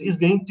this is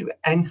going to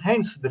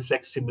enhance the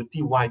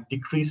flexibility while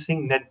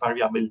decreasing net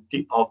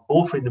variability of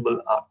both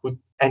renewable output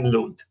and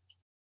load,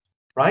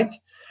 right?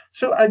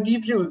 So I'll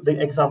give you the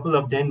example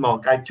of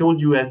Denmark. I told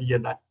you earlier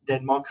that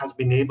Denmark has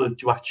been able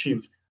to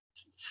achieve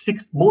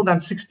more than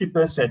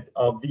 60%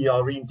 of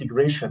VRE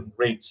integration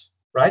rates,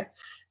 right?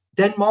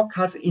 Denmark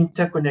has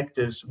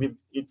interconnectors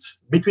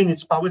between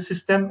its power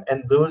system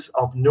and those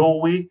of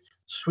Norway,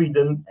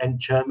 Sweden, and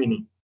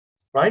Germany,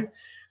 right?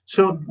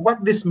 So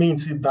what this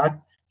means is that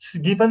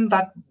given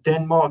that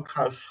Denmark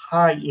has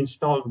high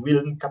installed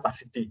wind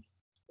capacity,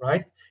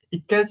 right,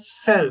 it can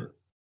sell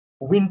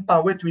wind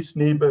power to its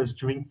neighbors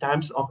during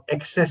times of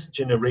excess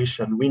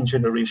generation, wind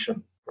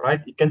generation,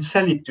 right? It can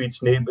sell it to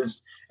its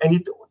neighbors, and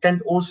it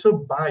can also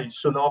buy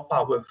solar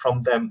power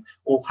from them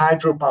or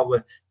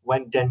hydropower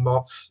when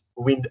Denmark's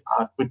wind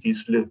output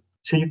is low.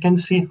 So you can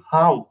see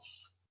how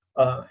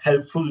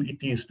helpful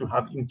it is to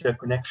have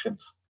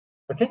interconnections,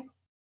 okay?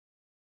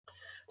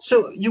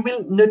 So you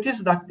will notice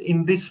that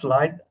in this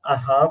slide, I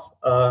have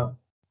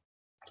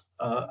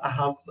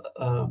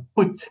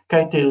put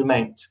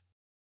curtailment,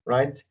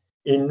 right?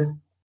 I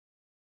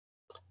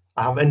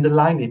have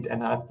underlined it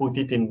and I put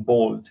it in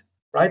bold,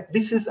 right?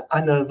 This is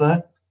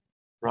another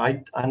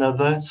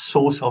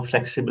source of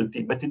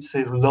flexibility, but it's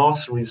a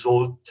last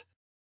resort.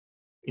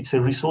 It's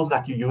a resource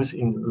that you use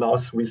in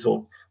last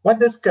resort. What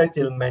does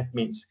curtailment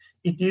means?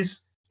 It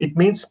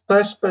means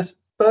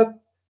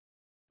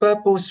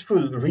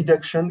purposeful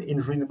reduction in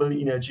renewable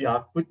energy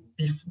output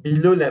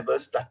below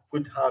levels that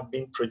could have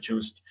been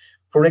produced.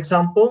 For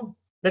example,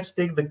 let's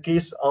take the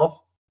case of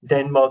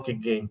Denmark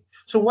again.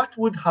 So what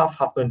would have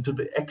happened to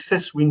the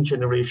excess wind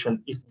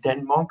generation if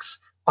Denmark's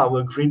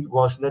power grid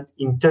was not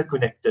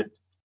interconnected,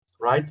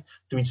 right,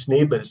 to its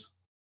neighbors,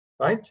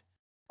 right?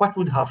 What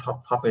would have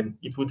happened?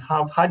 It would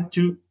have had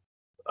to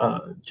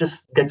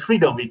just get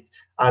rid of it,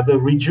 either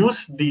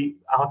reduce the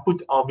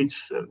output of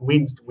its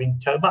wind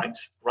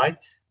turbines, right,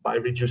 by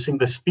reducing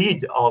the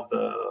speed of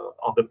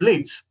the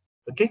blades.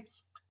 Okay,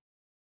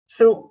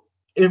 so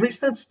A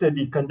recent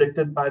study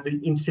conducted by the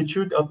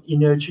Institute of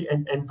Energy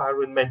and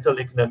Environmental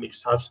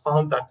Economics has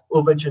found that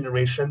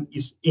overgeneration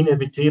is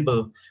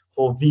inevitable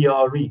for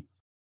VRE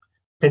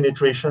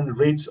penetration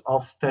rates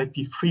of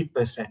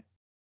 33%.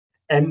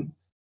 And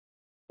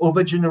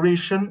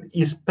overgeneration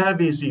is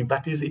pervasive,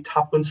 that is, it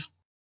happens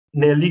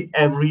nearly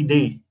every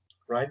day,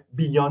 right?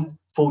 Beyond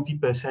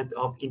 40%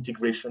 of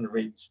integration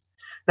rates.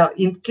 Now,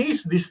 in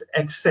case this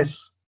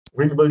excess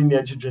renewable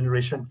energy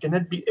generation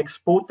cannot be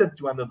exported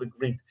to another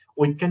grid,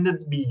 or it cannot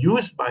be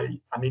used by,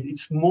 I mean,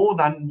 it's more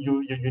than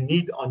you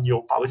need on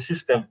your power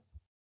system,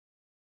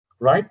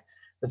 right?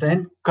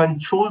 Then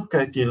controlled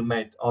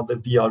curtailment of the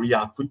VRE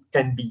output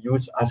can be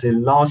used as a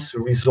last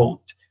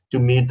resort to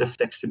meet the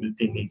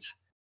flexibility needs,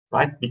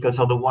 right? Because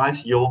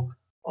otherwise your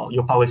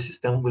power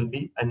system will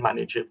be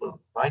unmanageable,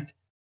 right?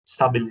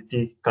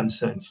 Stability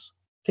concerns,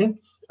 okay?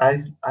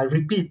 I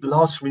repeat,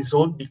 last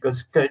resort,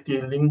 because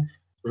curtailing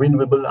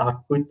renewable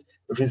output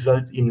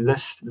result in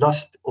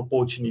lost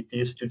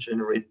opportunities to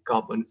generate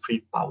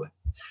carbon-free power.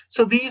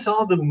 So these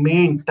are the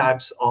main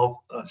types of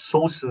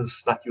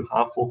sources that you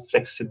have for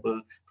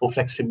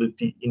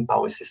flexibility in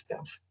power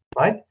systems,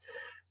 right?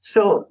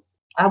 So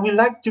I would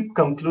like to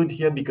conclude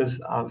here, because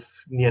I've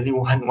nearly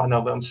one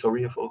hour, I'm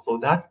sorry for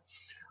that,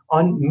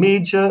 on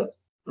major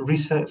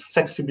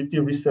flexibility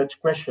research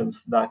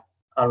questions that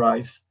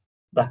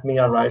may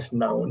arise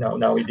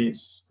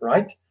nowadays,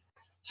 right?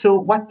 So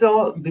what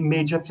are the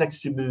major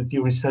flexibility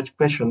research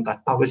questions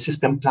that power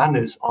system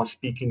planners are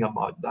speaking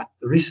about, that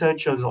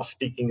researchers are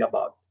speaking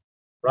about,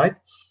 right?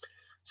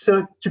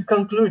 So to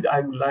conclude,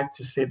 I would like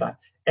to say that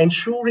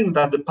ensuring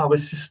that the power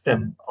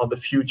system of the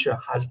future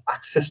has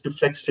access to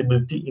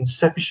flexibility in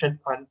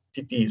sufficient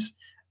quantities,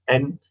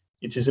 and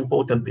it is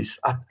important this,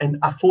 at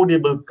an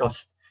affordable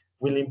cost,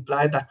 will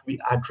imply that we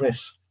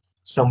address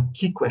some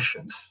key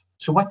questions.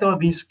 So what are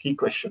these key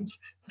questions?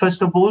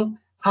 First of all,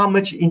 how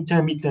much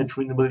intermittent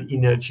renewable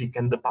energy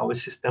can the power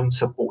system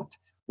support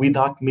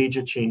without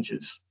major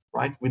changes,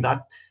 right?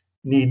 Without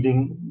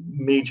needing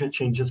major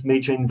changes,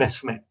 major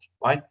investment,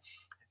 right?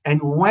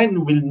 And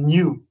when will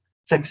new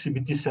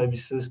flexibility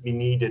services be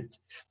needed?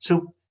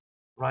 So,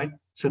 right,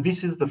 so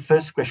this is the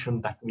first question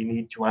that we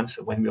need to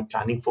answer when we're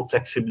planning for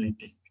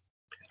flexibility.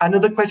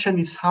 Another question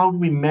is, how do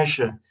we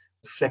measure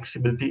the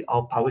flexibility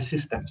of power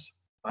systems,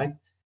 right?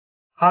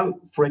 How,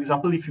 for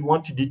example, if you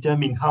want to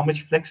determine how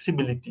much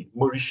flexibility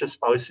Mauritius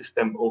power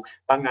system or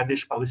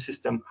Bangladesh power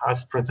system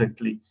has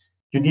presently,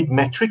 you need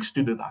metrics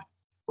to do that,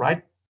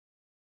 right?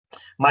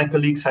 My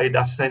colleague Said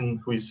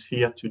Hassan, who is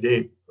here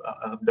today,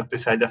 Dr.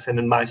 Said Hassan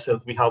and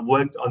myself, we have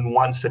worked on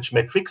one such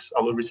metrics.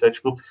 Our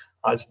research group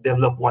has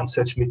developed one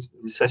such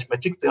research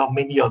metrics. There are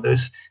many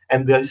others,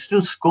 and there is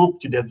still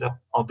scope to develop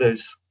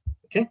others.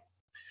 Okay.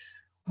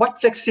 What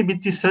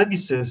flexibility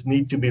services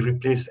need to be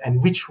replaced,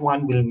 and which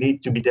one will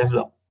need to be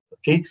developed?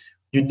 Okay.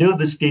 You know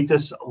the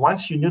status.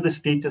 Once you know the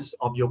status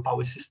of your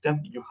power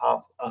system, you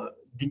have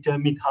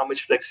determined how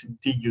much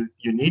flexibility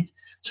you need.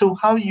 So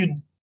how you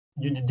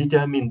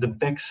determine the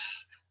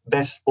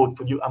best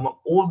portfolio among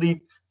all the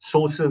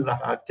sources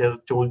that I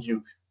told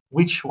you,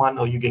 which one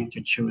are you going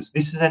to choose?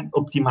 This is an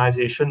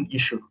optimization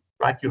issue,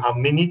 right? You have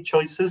many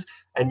choices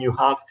and you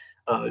have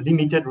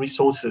limited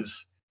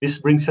resources. This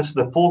brings us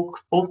to the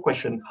fourth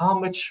question: how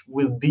much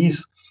will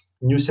these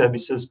new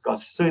services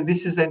cost? So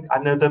this is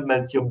another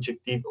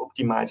multi-objective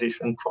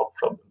optimization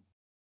problem,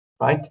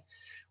 right?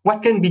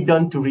 What can be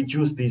done to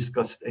reduce these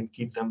costs and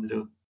keep them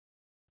low?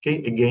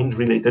 Okay, again,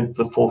 related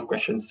to the fourth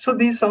question. So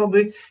these are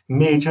the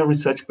major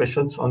research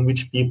questions on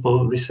which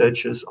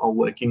researchers are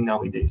working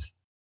nowadays.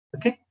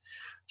 Okay,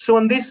 so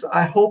on this,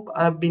 I hope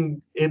I've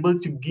been able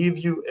to give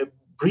you a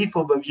brief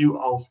overview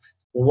of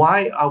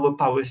why our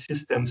power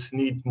systems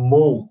need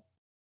more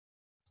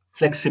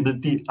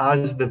flexibility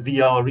as the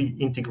VRE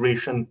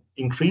integration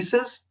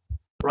increases,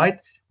 right?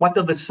 What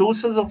are the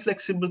sources of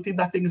flexibility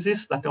that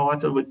exist, that are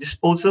at our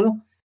disposal,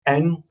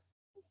 and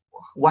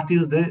what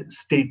is the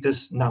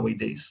status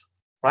nowadays?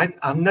 Right,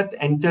 I'm not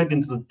entered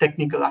into the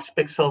technical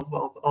aspects of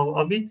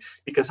it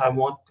because I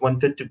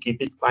wanted to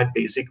keep it quite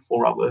basic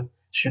for our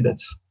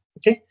students.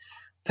 Okay,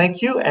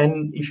 thank you.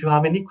 And if you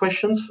have any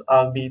questions,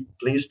 I'll be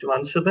pleased to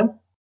answer them.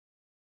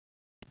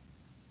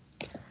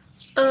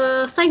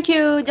 Thank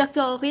you,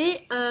 Dr.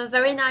 Oree.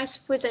 Very nice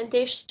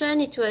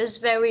presentation. It was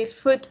very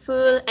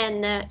fruitful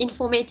and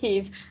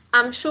informative.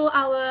 I'm sure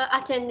our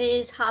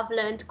attendees have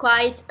learned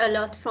quite a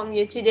lot from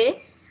you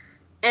today.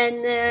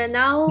 And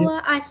now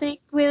I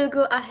think we'll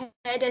go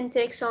ahead and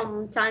take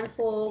some time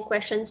for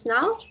questions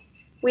now.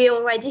 We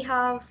already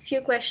have a few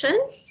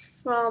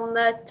questions from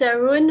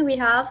Tarun. We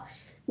have,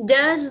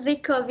 does the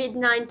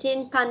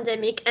COVID-19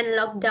 pandemic and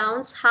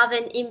lockdowns have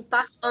an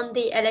impact on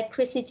the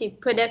electricity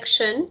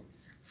production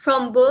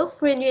from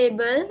both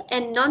renewable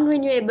and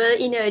non-renewable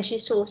energy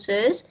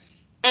sources?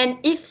 And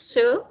if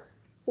so,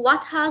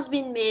 what has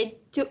been made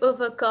to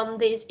overcome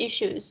these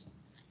issues?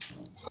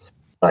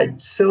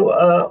 Right. So,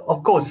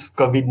 of course,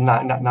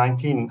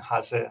 COVID-19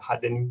 has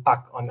had an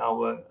impact on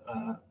our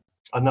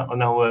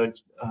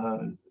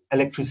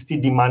electricity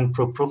demand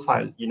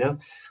profile. You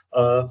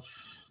know,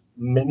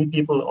 many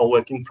people are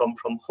working from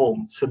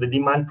home, so the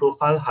demand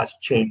profile has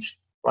changed,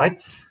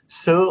 right?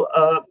 So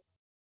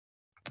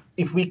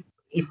if we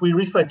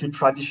refer to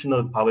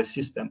traditional power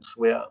systems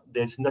where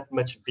there's not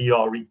much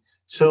VRE,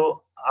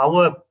 so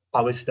our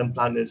power system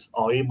planners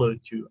are able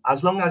to,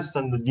 as long as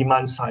on the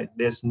demand side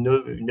there's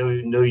no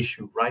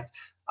issue, right?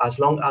 As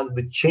long as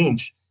the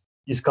change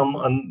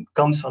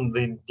comes on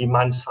the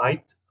demand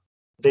side,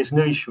 there's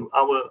no issue.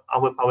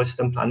 Our power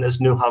system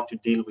planners know how to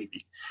deal with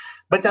it.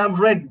 But I've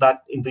read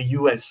that in the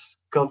US,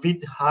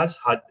 COVID has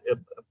had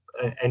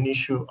an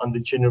issue on the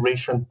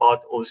generation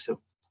part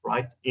also,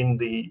 right? In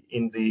the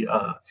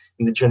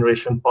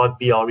generation part,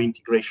 VR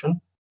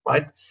integration,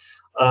 right?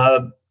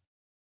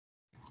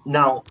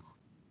 Now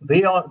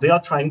they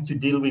are trying to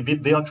deal with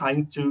it. They are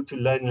trying to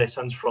learn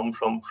lessons from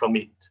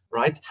it,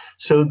 right?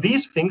 So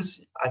these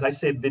things, as I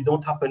said, they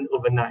don't happen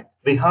overnight.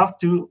 They have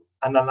to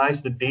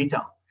analyze the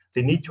data.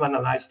 They need to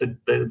analyze the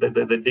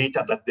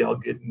data that they are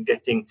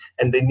getting,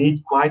 and they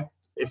need quite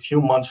a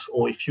few months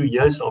or a few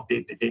years of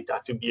the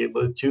data to be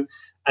able to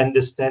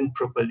understand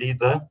properly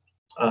the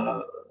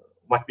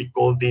what we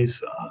call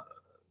these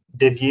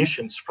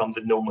deviations from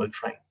the normal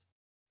trend.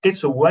 Okay,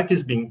 so work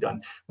is being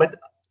done. But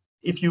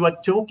if you are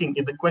talking,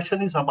 if the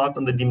question is about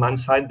on the demand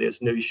side,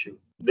 there's no issue.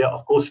 There,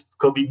 of course,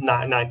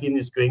 COVID-19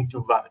 is going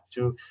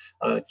to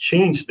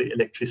change the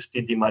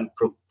electricity demand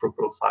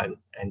profile,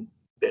 and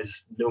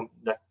there's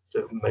not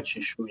much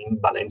issue in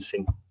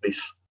balancing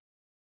this.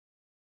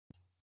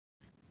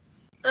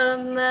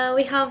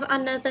 We have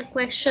another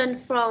question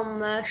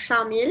from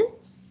Shamil.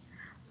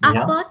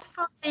 Yeah. Apart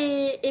from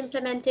the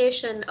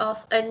implementation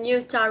of a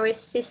new tariff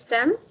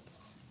system,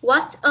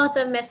 what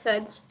other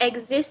methods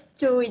exist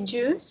to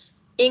reduce,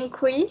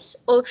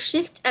 increase, or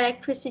shift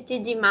electricity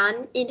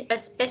demand in a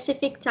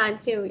specific time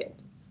period?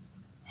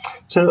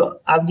 So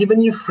I've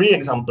given you 3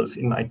 examples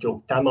in my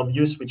talk. Time of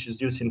use, which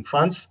is used in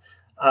France.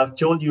 I've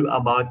told you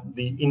about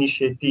the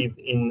initiative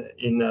in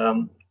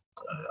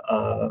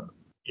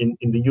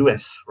the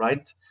US,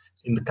 right?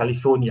 In the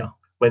California,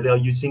 where they are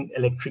using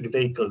electric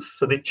vehicles.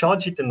 So they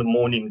charge it in the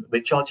morning. They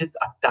charge it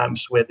at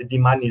times where the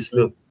demand is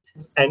low.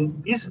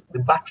 And the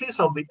batteries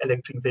of the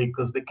electric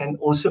vehicles, they can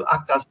also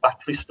act as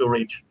battery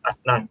storage at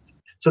night.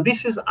 So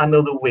this is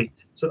another way.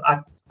 So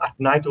at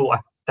night or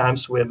at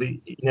times where the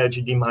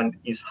energy demand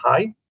is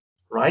high,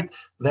 right?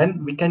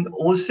 Then we can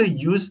also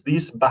use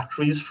these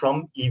batteries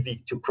from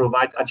EV to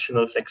provide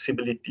additional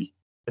flexibility.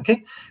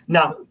 Okay.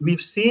 Now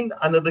we've seen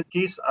another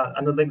case,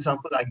 another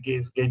example I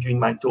gave you in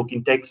my talk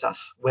in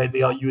Texas, where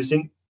they are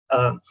using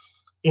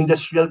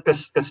industrial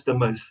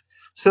customers.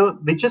 So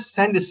they just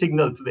send a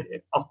signal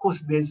to of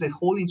course, there's a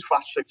whole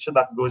infrastructure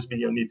that goes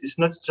beyond it. It's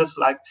not just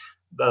like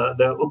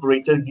the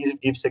operator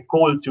gives a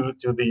call to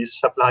the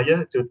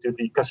supplier, to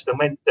the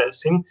customer, and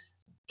tells him,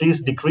 please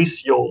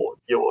decrease your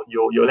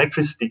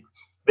electricity.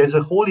 There's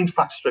a whole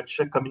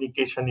infrastructure,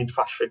 communication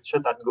infrastructure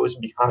that goes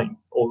behind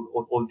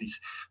all this.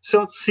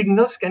 So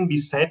signals can be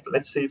sent,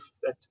 let's say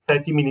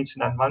 30 minutes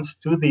in advance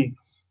to the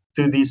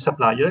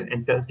supplier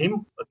and tell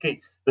him, okay,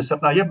 the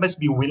supplier must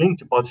be willing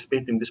to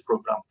participate in this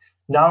program.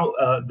 Now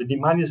the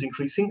demand is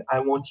increasing. I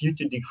want you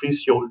to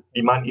decrease your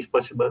demand, if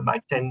possible,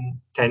 by 10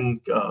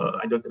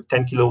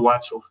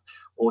 kilowatts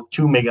or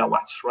 2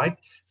 megawatts, right?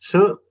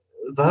 So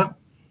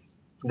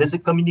there's a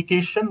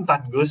communication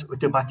that goes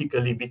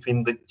automatically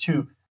between the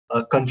two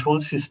control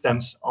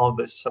systems of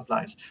the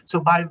supplies.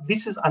 So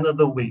this is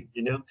another way.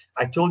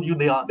 I told you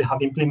they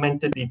have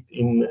implemented it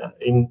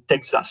in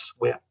Texas,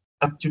 where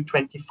up to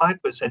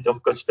 25%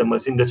 of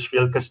customers,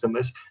 industrial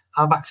customers,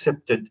 have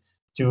accepted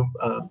to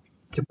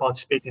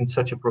participate in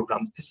such a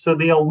program. So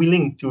they are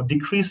willing to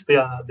decrease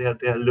their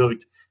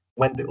load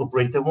when the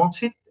operator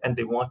wants it, and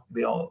they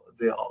are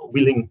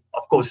willing,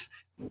 of course,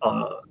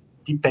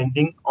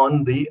 depending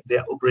on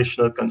their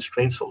operational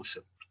constraints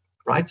also,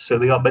 right? So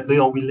they are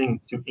willing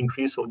to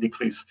increase or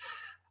decrease.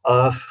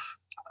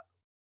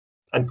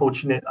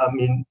 Unfortunately, I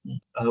mean,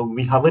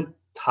 we haven't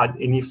had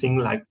anything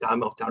like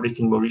time of tariff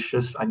in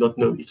Mauritius. I don't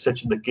know if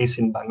such is the case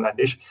in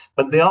Bangladesh,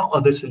 but there are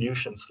other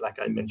solutions, like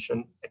I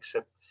mentioned,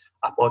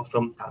 apart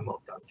from time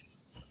of tariff.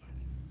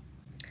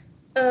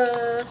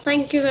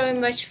 Thank you very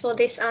much for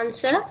this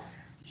answer.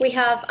 We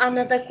have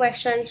another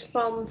question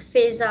from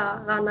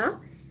Feza Rana.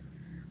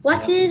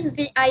 What is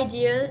the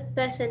ideal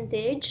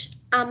percentage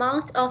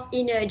amount of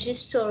energy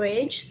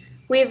storage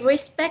with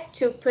respect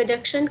to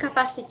production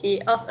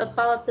capacity of a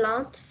power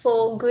plant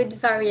for good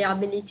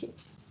variability?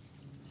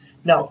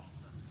 Now,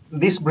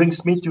 this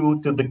brings me to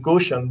the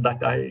caution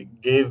that I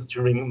gave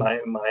during my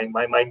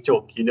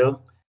talk.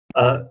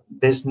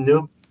 There's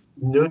no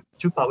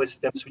 2 power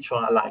systems which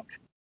are alike,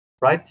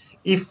 right?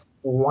 If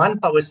one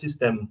power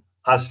system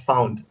has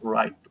found,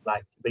 right,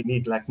 like they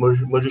need, like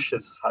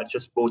Mauritius had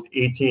just bought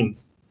 18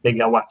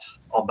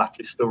 megawatts of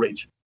battery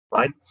storage,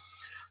 right?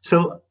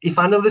 So if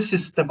another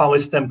power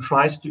system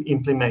tries to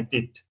implement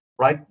it,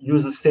 right,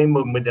 use the same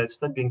model,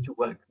 it's not going to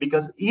work,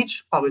 because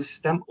each power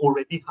system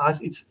already has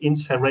its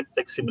inherent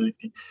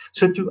flexibility.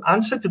 So to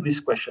answer to this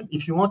question,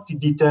 if you want to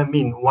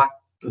determine what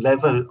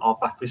level of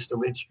battery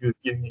storage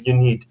you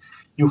need.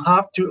 You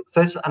have to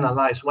first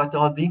analyze what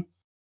are the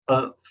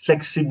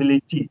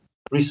flexibility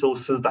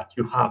resources that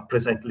you have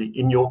presently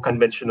in your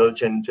conventional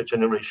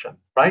generation,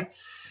 right?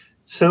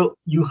 So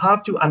you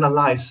have to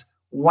analyze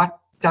what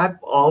type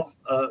of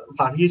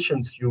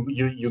variations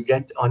you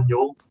get on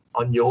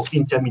your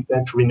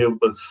intermittent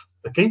renewables.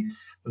 Okay,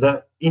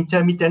 the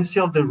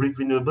intermittency of the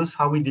renewables,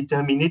 how we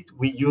determine it,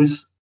 we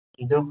use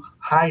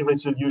high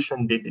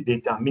resolution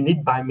data,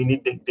 minute by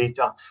minute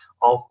data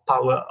of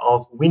power,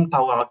 of wind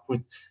power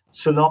output,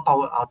 solar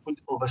power output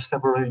over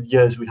several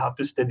years. We have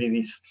to study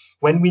this.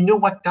 When we know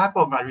what type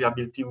of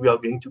variability we are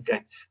going to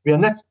get, we are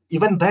not,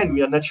 even then,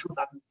 we are not sure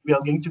that we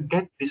are going to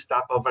get this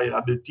type of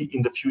variability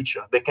in the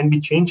future. There can be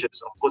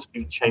changes, of course,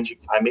 with changing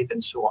climate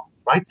and so on,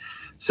 right?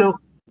 So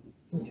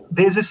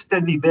there's a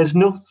study, there's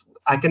no,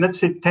 I cannot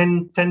say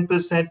 10%,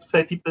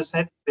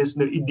 30%. There's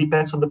no, it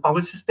depends on the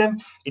power system.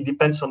 It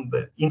depends on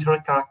the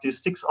inherent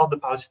characteristics of the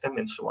power system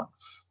and so on.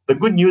 The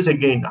good news,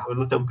 again, I have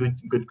a lot of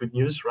good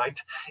news, right,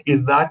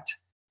 is that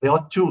there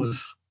are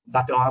tools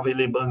that are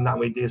available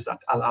nowadays that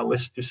allow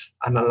us to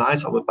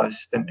analyze our power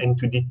system and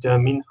to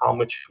determine how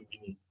much we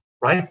need,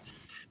 right?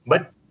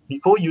 But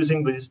before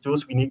using these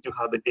tools, we need to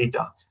have the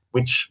data,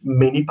 which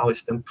many power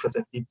systems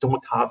presently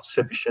don't have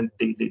sufficient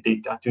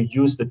data to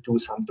use the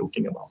tools I'm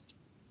talking about.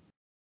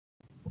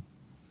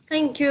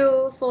 Thank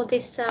you for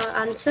this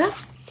answer.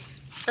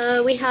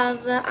 We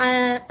have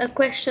a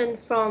question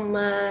from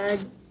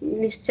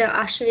Mr.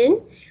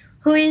 Ashwin,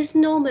 who is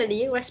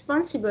normally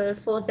responsible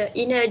for the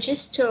energy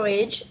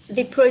storage,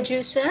 the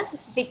producer,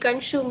 the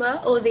consumer,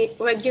 or the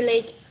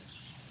regulator?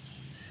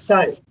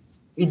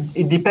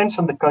 It depends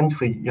on the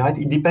country, right?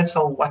 It depends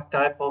on what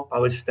type of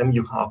power system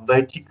you have,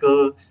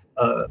 vertical,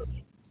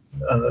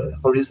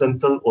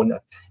 horizontal or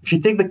not. If you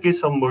take the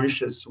case of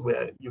Mauritius,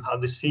 where you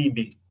have the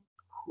CEB,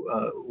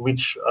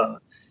 which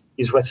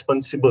is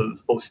responsible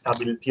for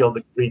stability of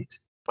the grid,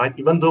 right?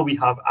 Even though we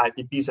have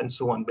IPPs and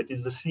so on, but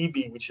it's the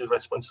CEB which is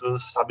responsible for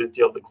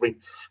stability of the grid.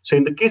 So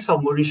in the case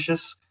of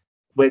Mauritius,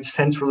 where it's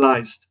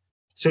centralized,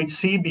 so it's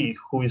CEB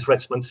who is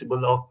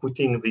responsible of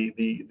putting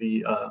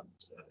the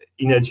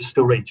energy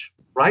storage,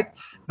 right?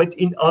 But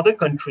in other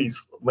countries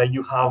where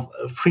you have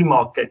a free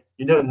market,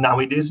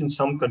 nowadays in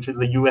some countries,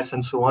 the US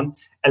and so on,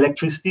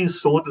 electricity is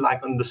sold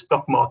like on the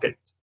stock market,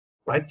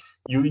 right?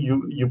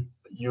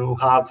 You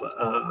have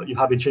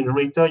a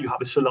generator, you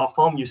have a solar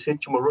farm. You say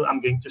tomorrow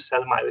I'm going to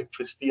sell my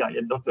electricity. I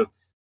don't know,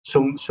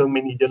 so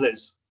many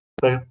dollars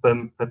per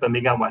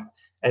megawatt,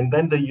 and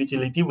then the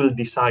utility will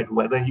decide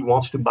whether he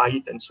wants to buy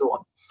it and so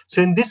on.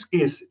 So in this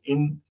case,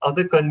 in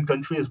other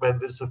countries where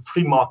there's a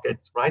free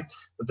market, right,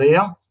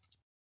 there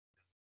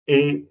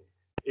an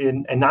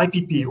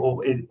IPP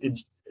or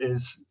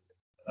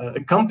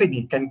a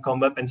company can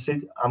come up and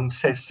say, I'm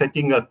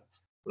setting up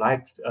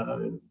like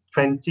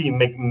 20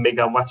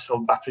 megawatts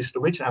of battery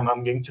storage, and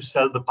I'm going to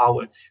sell the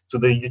power to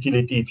the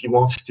utility if he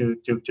wants to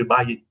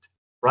buy it,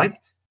 right?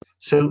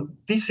 So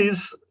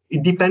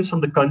it depends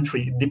on the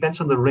country. It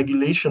depends on the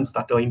regulations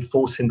that are in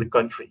force in the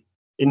country.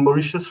 In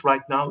Mauritius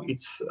right now,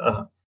 it's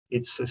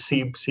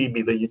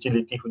CEB, the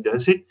utility, who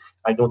does it.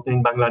 I don't know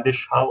in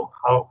Bangladesh how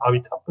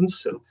it happens.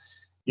 So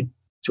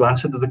to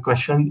answer to the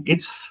question,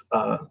 it's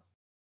the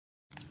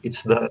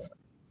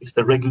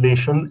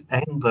regulation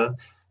and the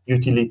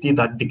utility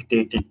that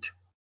dictate it.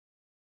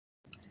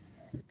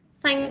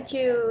 Thank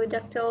you,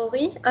 Dr.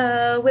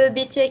 Oree. We'll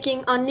be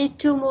taking only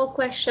 2 more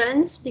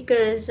questions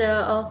because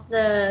of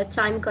the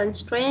time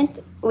constraint.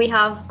 We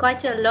have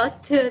quite a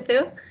lot to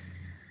do.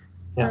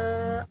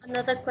 Yeah.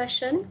 Another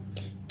question.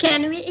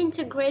 Can we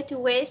integrate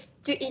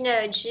waste to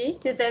energy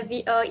to the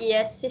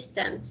VRES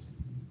systems?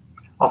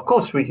 Of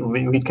course, we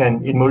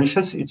can. In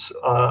Mauritius, it's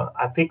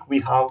I think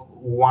we have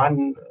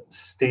one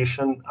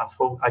station.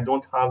 I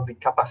don't have the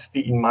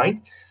capacity in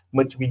mind,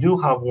 but we do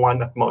have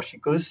one at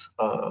Mauritius.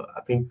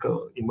 I think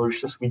in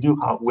Mauritius we do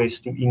have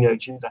waste to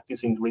energy that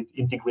is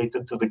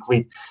integrated to the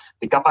grid.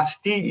 The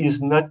capacity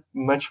is not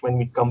much when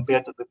we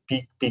compare to the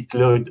peak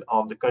load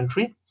of the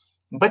country,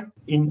 but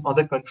in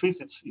other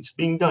countries it's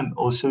being done.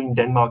 Also in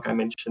Denmark, I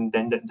mentioned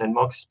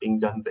Denmark is being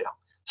done there.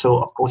 So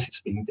of course it's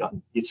being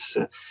done.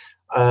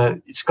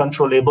 It's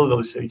controllable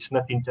also. It's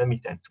not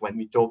intermittent. When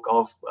we talk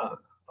of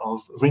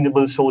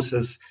renewable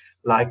sources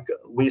like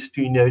waste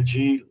to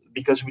energy,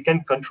 because we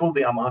can control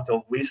the amount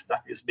of waste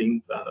that is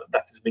being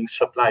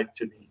supplied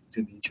to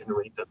the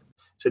generator.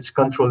 So it's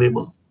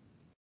controllable.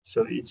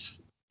 So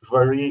it's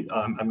very.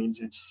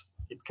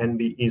 It can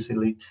be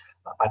easily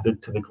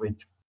added to the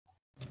grid.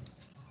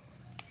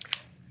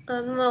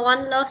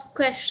 One last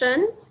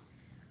question.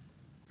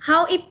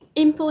 How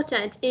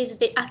important is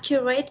the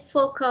accurate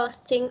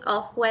forecasting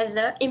of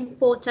weather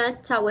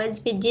important towards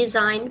the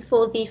design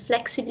for the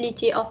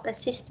flexibility of a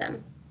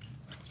system?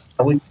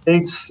 I would say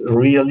it's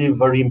really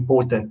very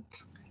important.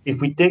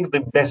 If we take the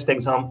best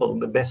example,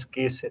 the best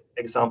case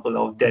example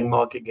of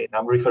Denmark again,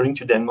 I'm referring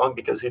to Denmark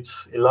because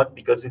it's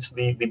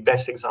the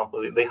best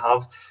example. They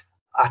have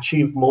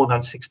achieved more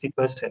than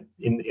 60%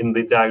 in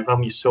the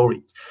diagram. You saw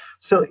it.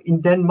 So in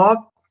Denmark,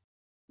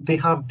 they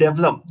have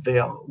developed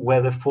their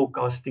weather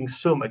forecasting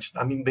so much.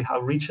 I mean, they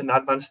have reached an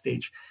advanced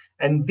stage.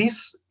 And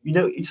this,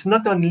 it's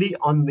not only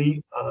on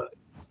the,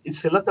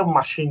 it's a lot of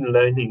machine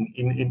learning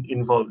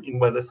involved in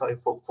weather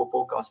for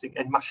forecasting.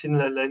 And machine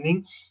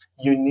learning,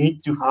 you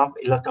need to have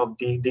a lot of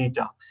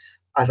data.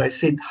 As I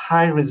said,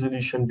 high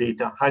resolution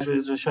data. High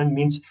resolution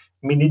means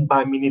minute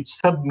by minute,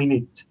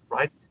 sub-minute,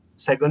 right?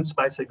 Seconds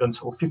by seconds,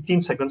 or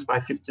 15 seconds by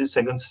 50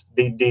 seconds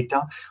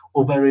data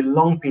over a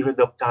long period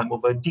of time,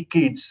 over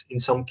decades in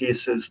some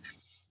cases.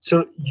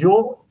 So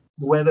your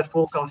weather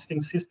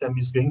forecasting system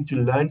is going to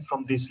learn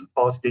from this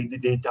past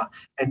data,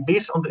 and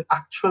based on the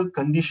actual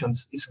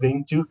conditions, it's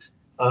going to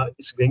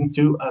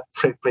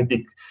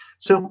predict.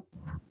 So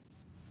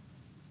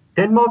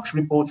Denmark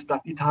reports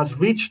that it has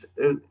reached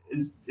a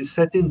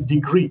certain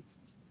degree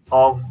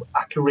of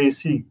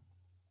accuracy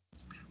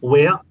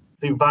where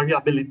the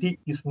variability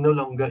is no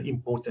longer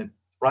important,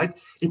 right?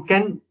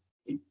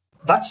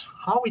 That's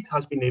how it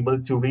has been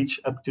able to reach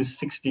up to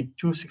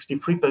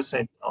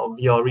 62-63% of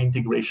VR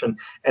integration,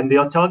 and they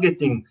are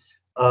targeting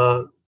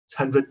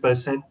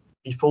 100%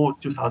 before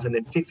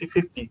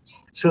 2050.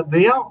 So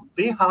they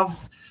have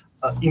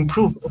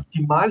improved,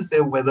 optimized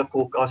their weather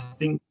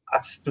forecasting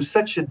to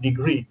such a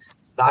degree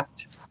that,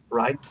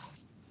 right?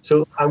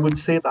 So I would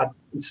say that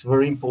it's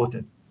very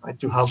important, right,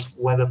 to have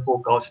weather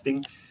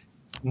forecasting.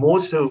 More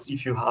so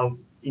if you have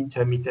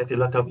a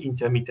lot of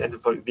intermittent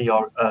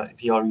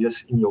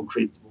VREs in your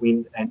grid,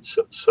 wind and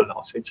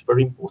solar. So it's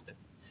very important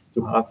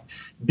to have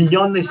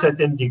beyond a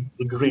certain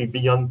degree,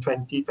 beyond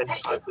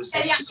 20-25%.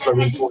 It's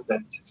very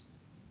important.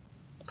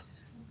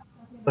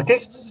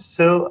 Okay,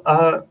 so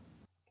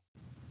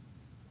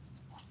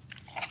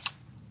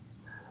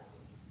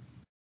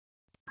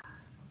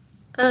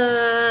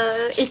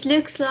it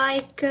looks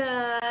like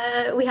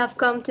we have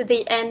come to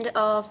the end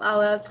of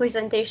our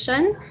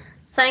presentation.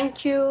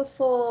 Thank you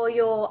for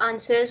your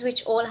answers,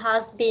 which all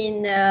has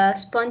been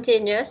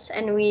spontaneous,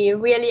 and we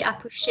really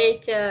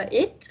appreciate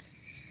it.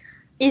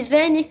 Is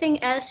there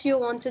anything else you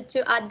wanted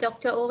to add,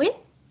 Dr. Oree?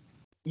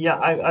 Yeah,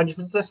 I would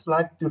just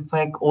like to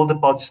thank all the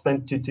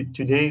participants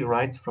today,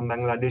 right, from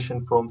Bangladesh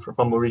and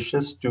from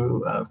Mauritius,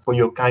 for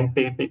your kind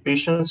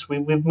patience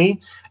with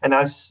me. And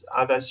as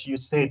you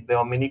said, there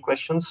are many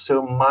questions.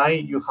 So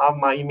you have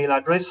my email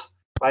address,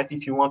 right?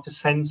 If you want to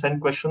send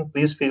questions,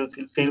 please feel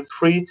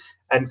free.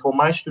 And for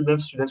my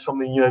students from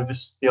the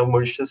University of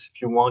Mauritius,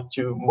 if you want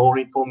more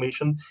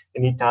information,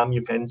 anytime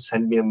you can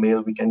send me a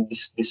mail. We can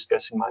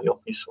discuss in my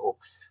office, or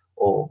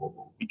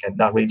we can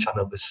arrange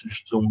another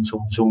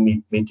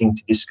Zoom meeting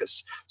to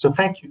discuss. So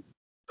thank you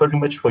very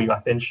much for your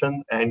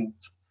attention, and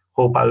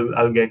hope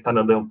I'll get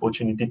another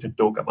opportunity to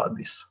talk about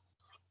this.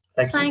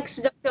 Thanks,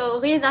 Dr.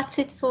 Oree. That's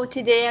it for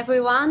today,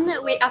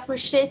 everyone. We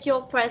appreciate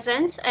your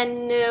presence,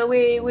 and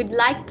we would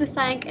like to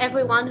thank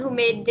everyone who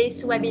made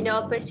this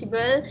webinar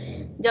possible.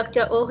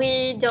 Dr.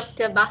 Oree,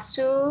 Dr.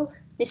 Basu,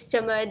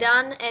 Mr.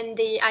 Merdan, and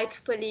the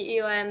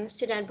IEEE UM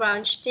student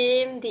branch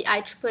team, the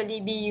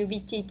IEEE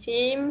BUBT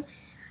team.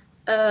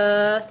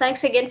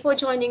 Thanks again for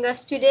joining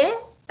us today.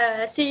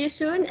 See you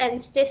soon, and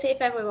stay safe,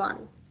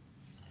 everyone.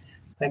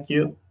 Thank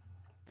you.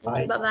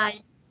 Bye.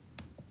 Bye-bye.